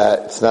remember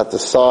that it's not the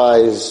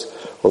size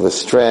or the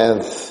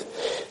strength.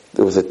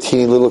 There was a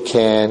teeny little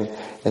can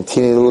and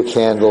teeny little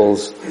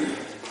candles.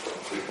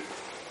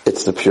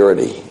 It's the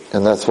purity.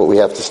 And that's what we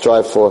have to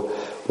strive for.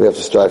 We have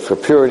to strive for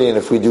purity, and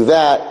if we do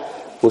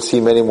that, we'll see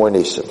many more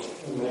nisim.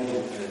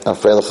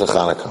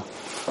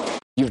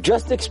 You've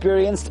just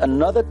experienced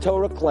another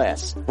Torah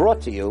class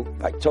brought to you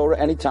by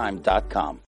TorahAnytime.com.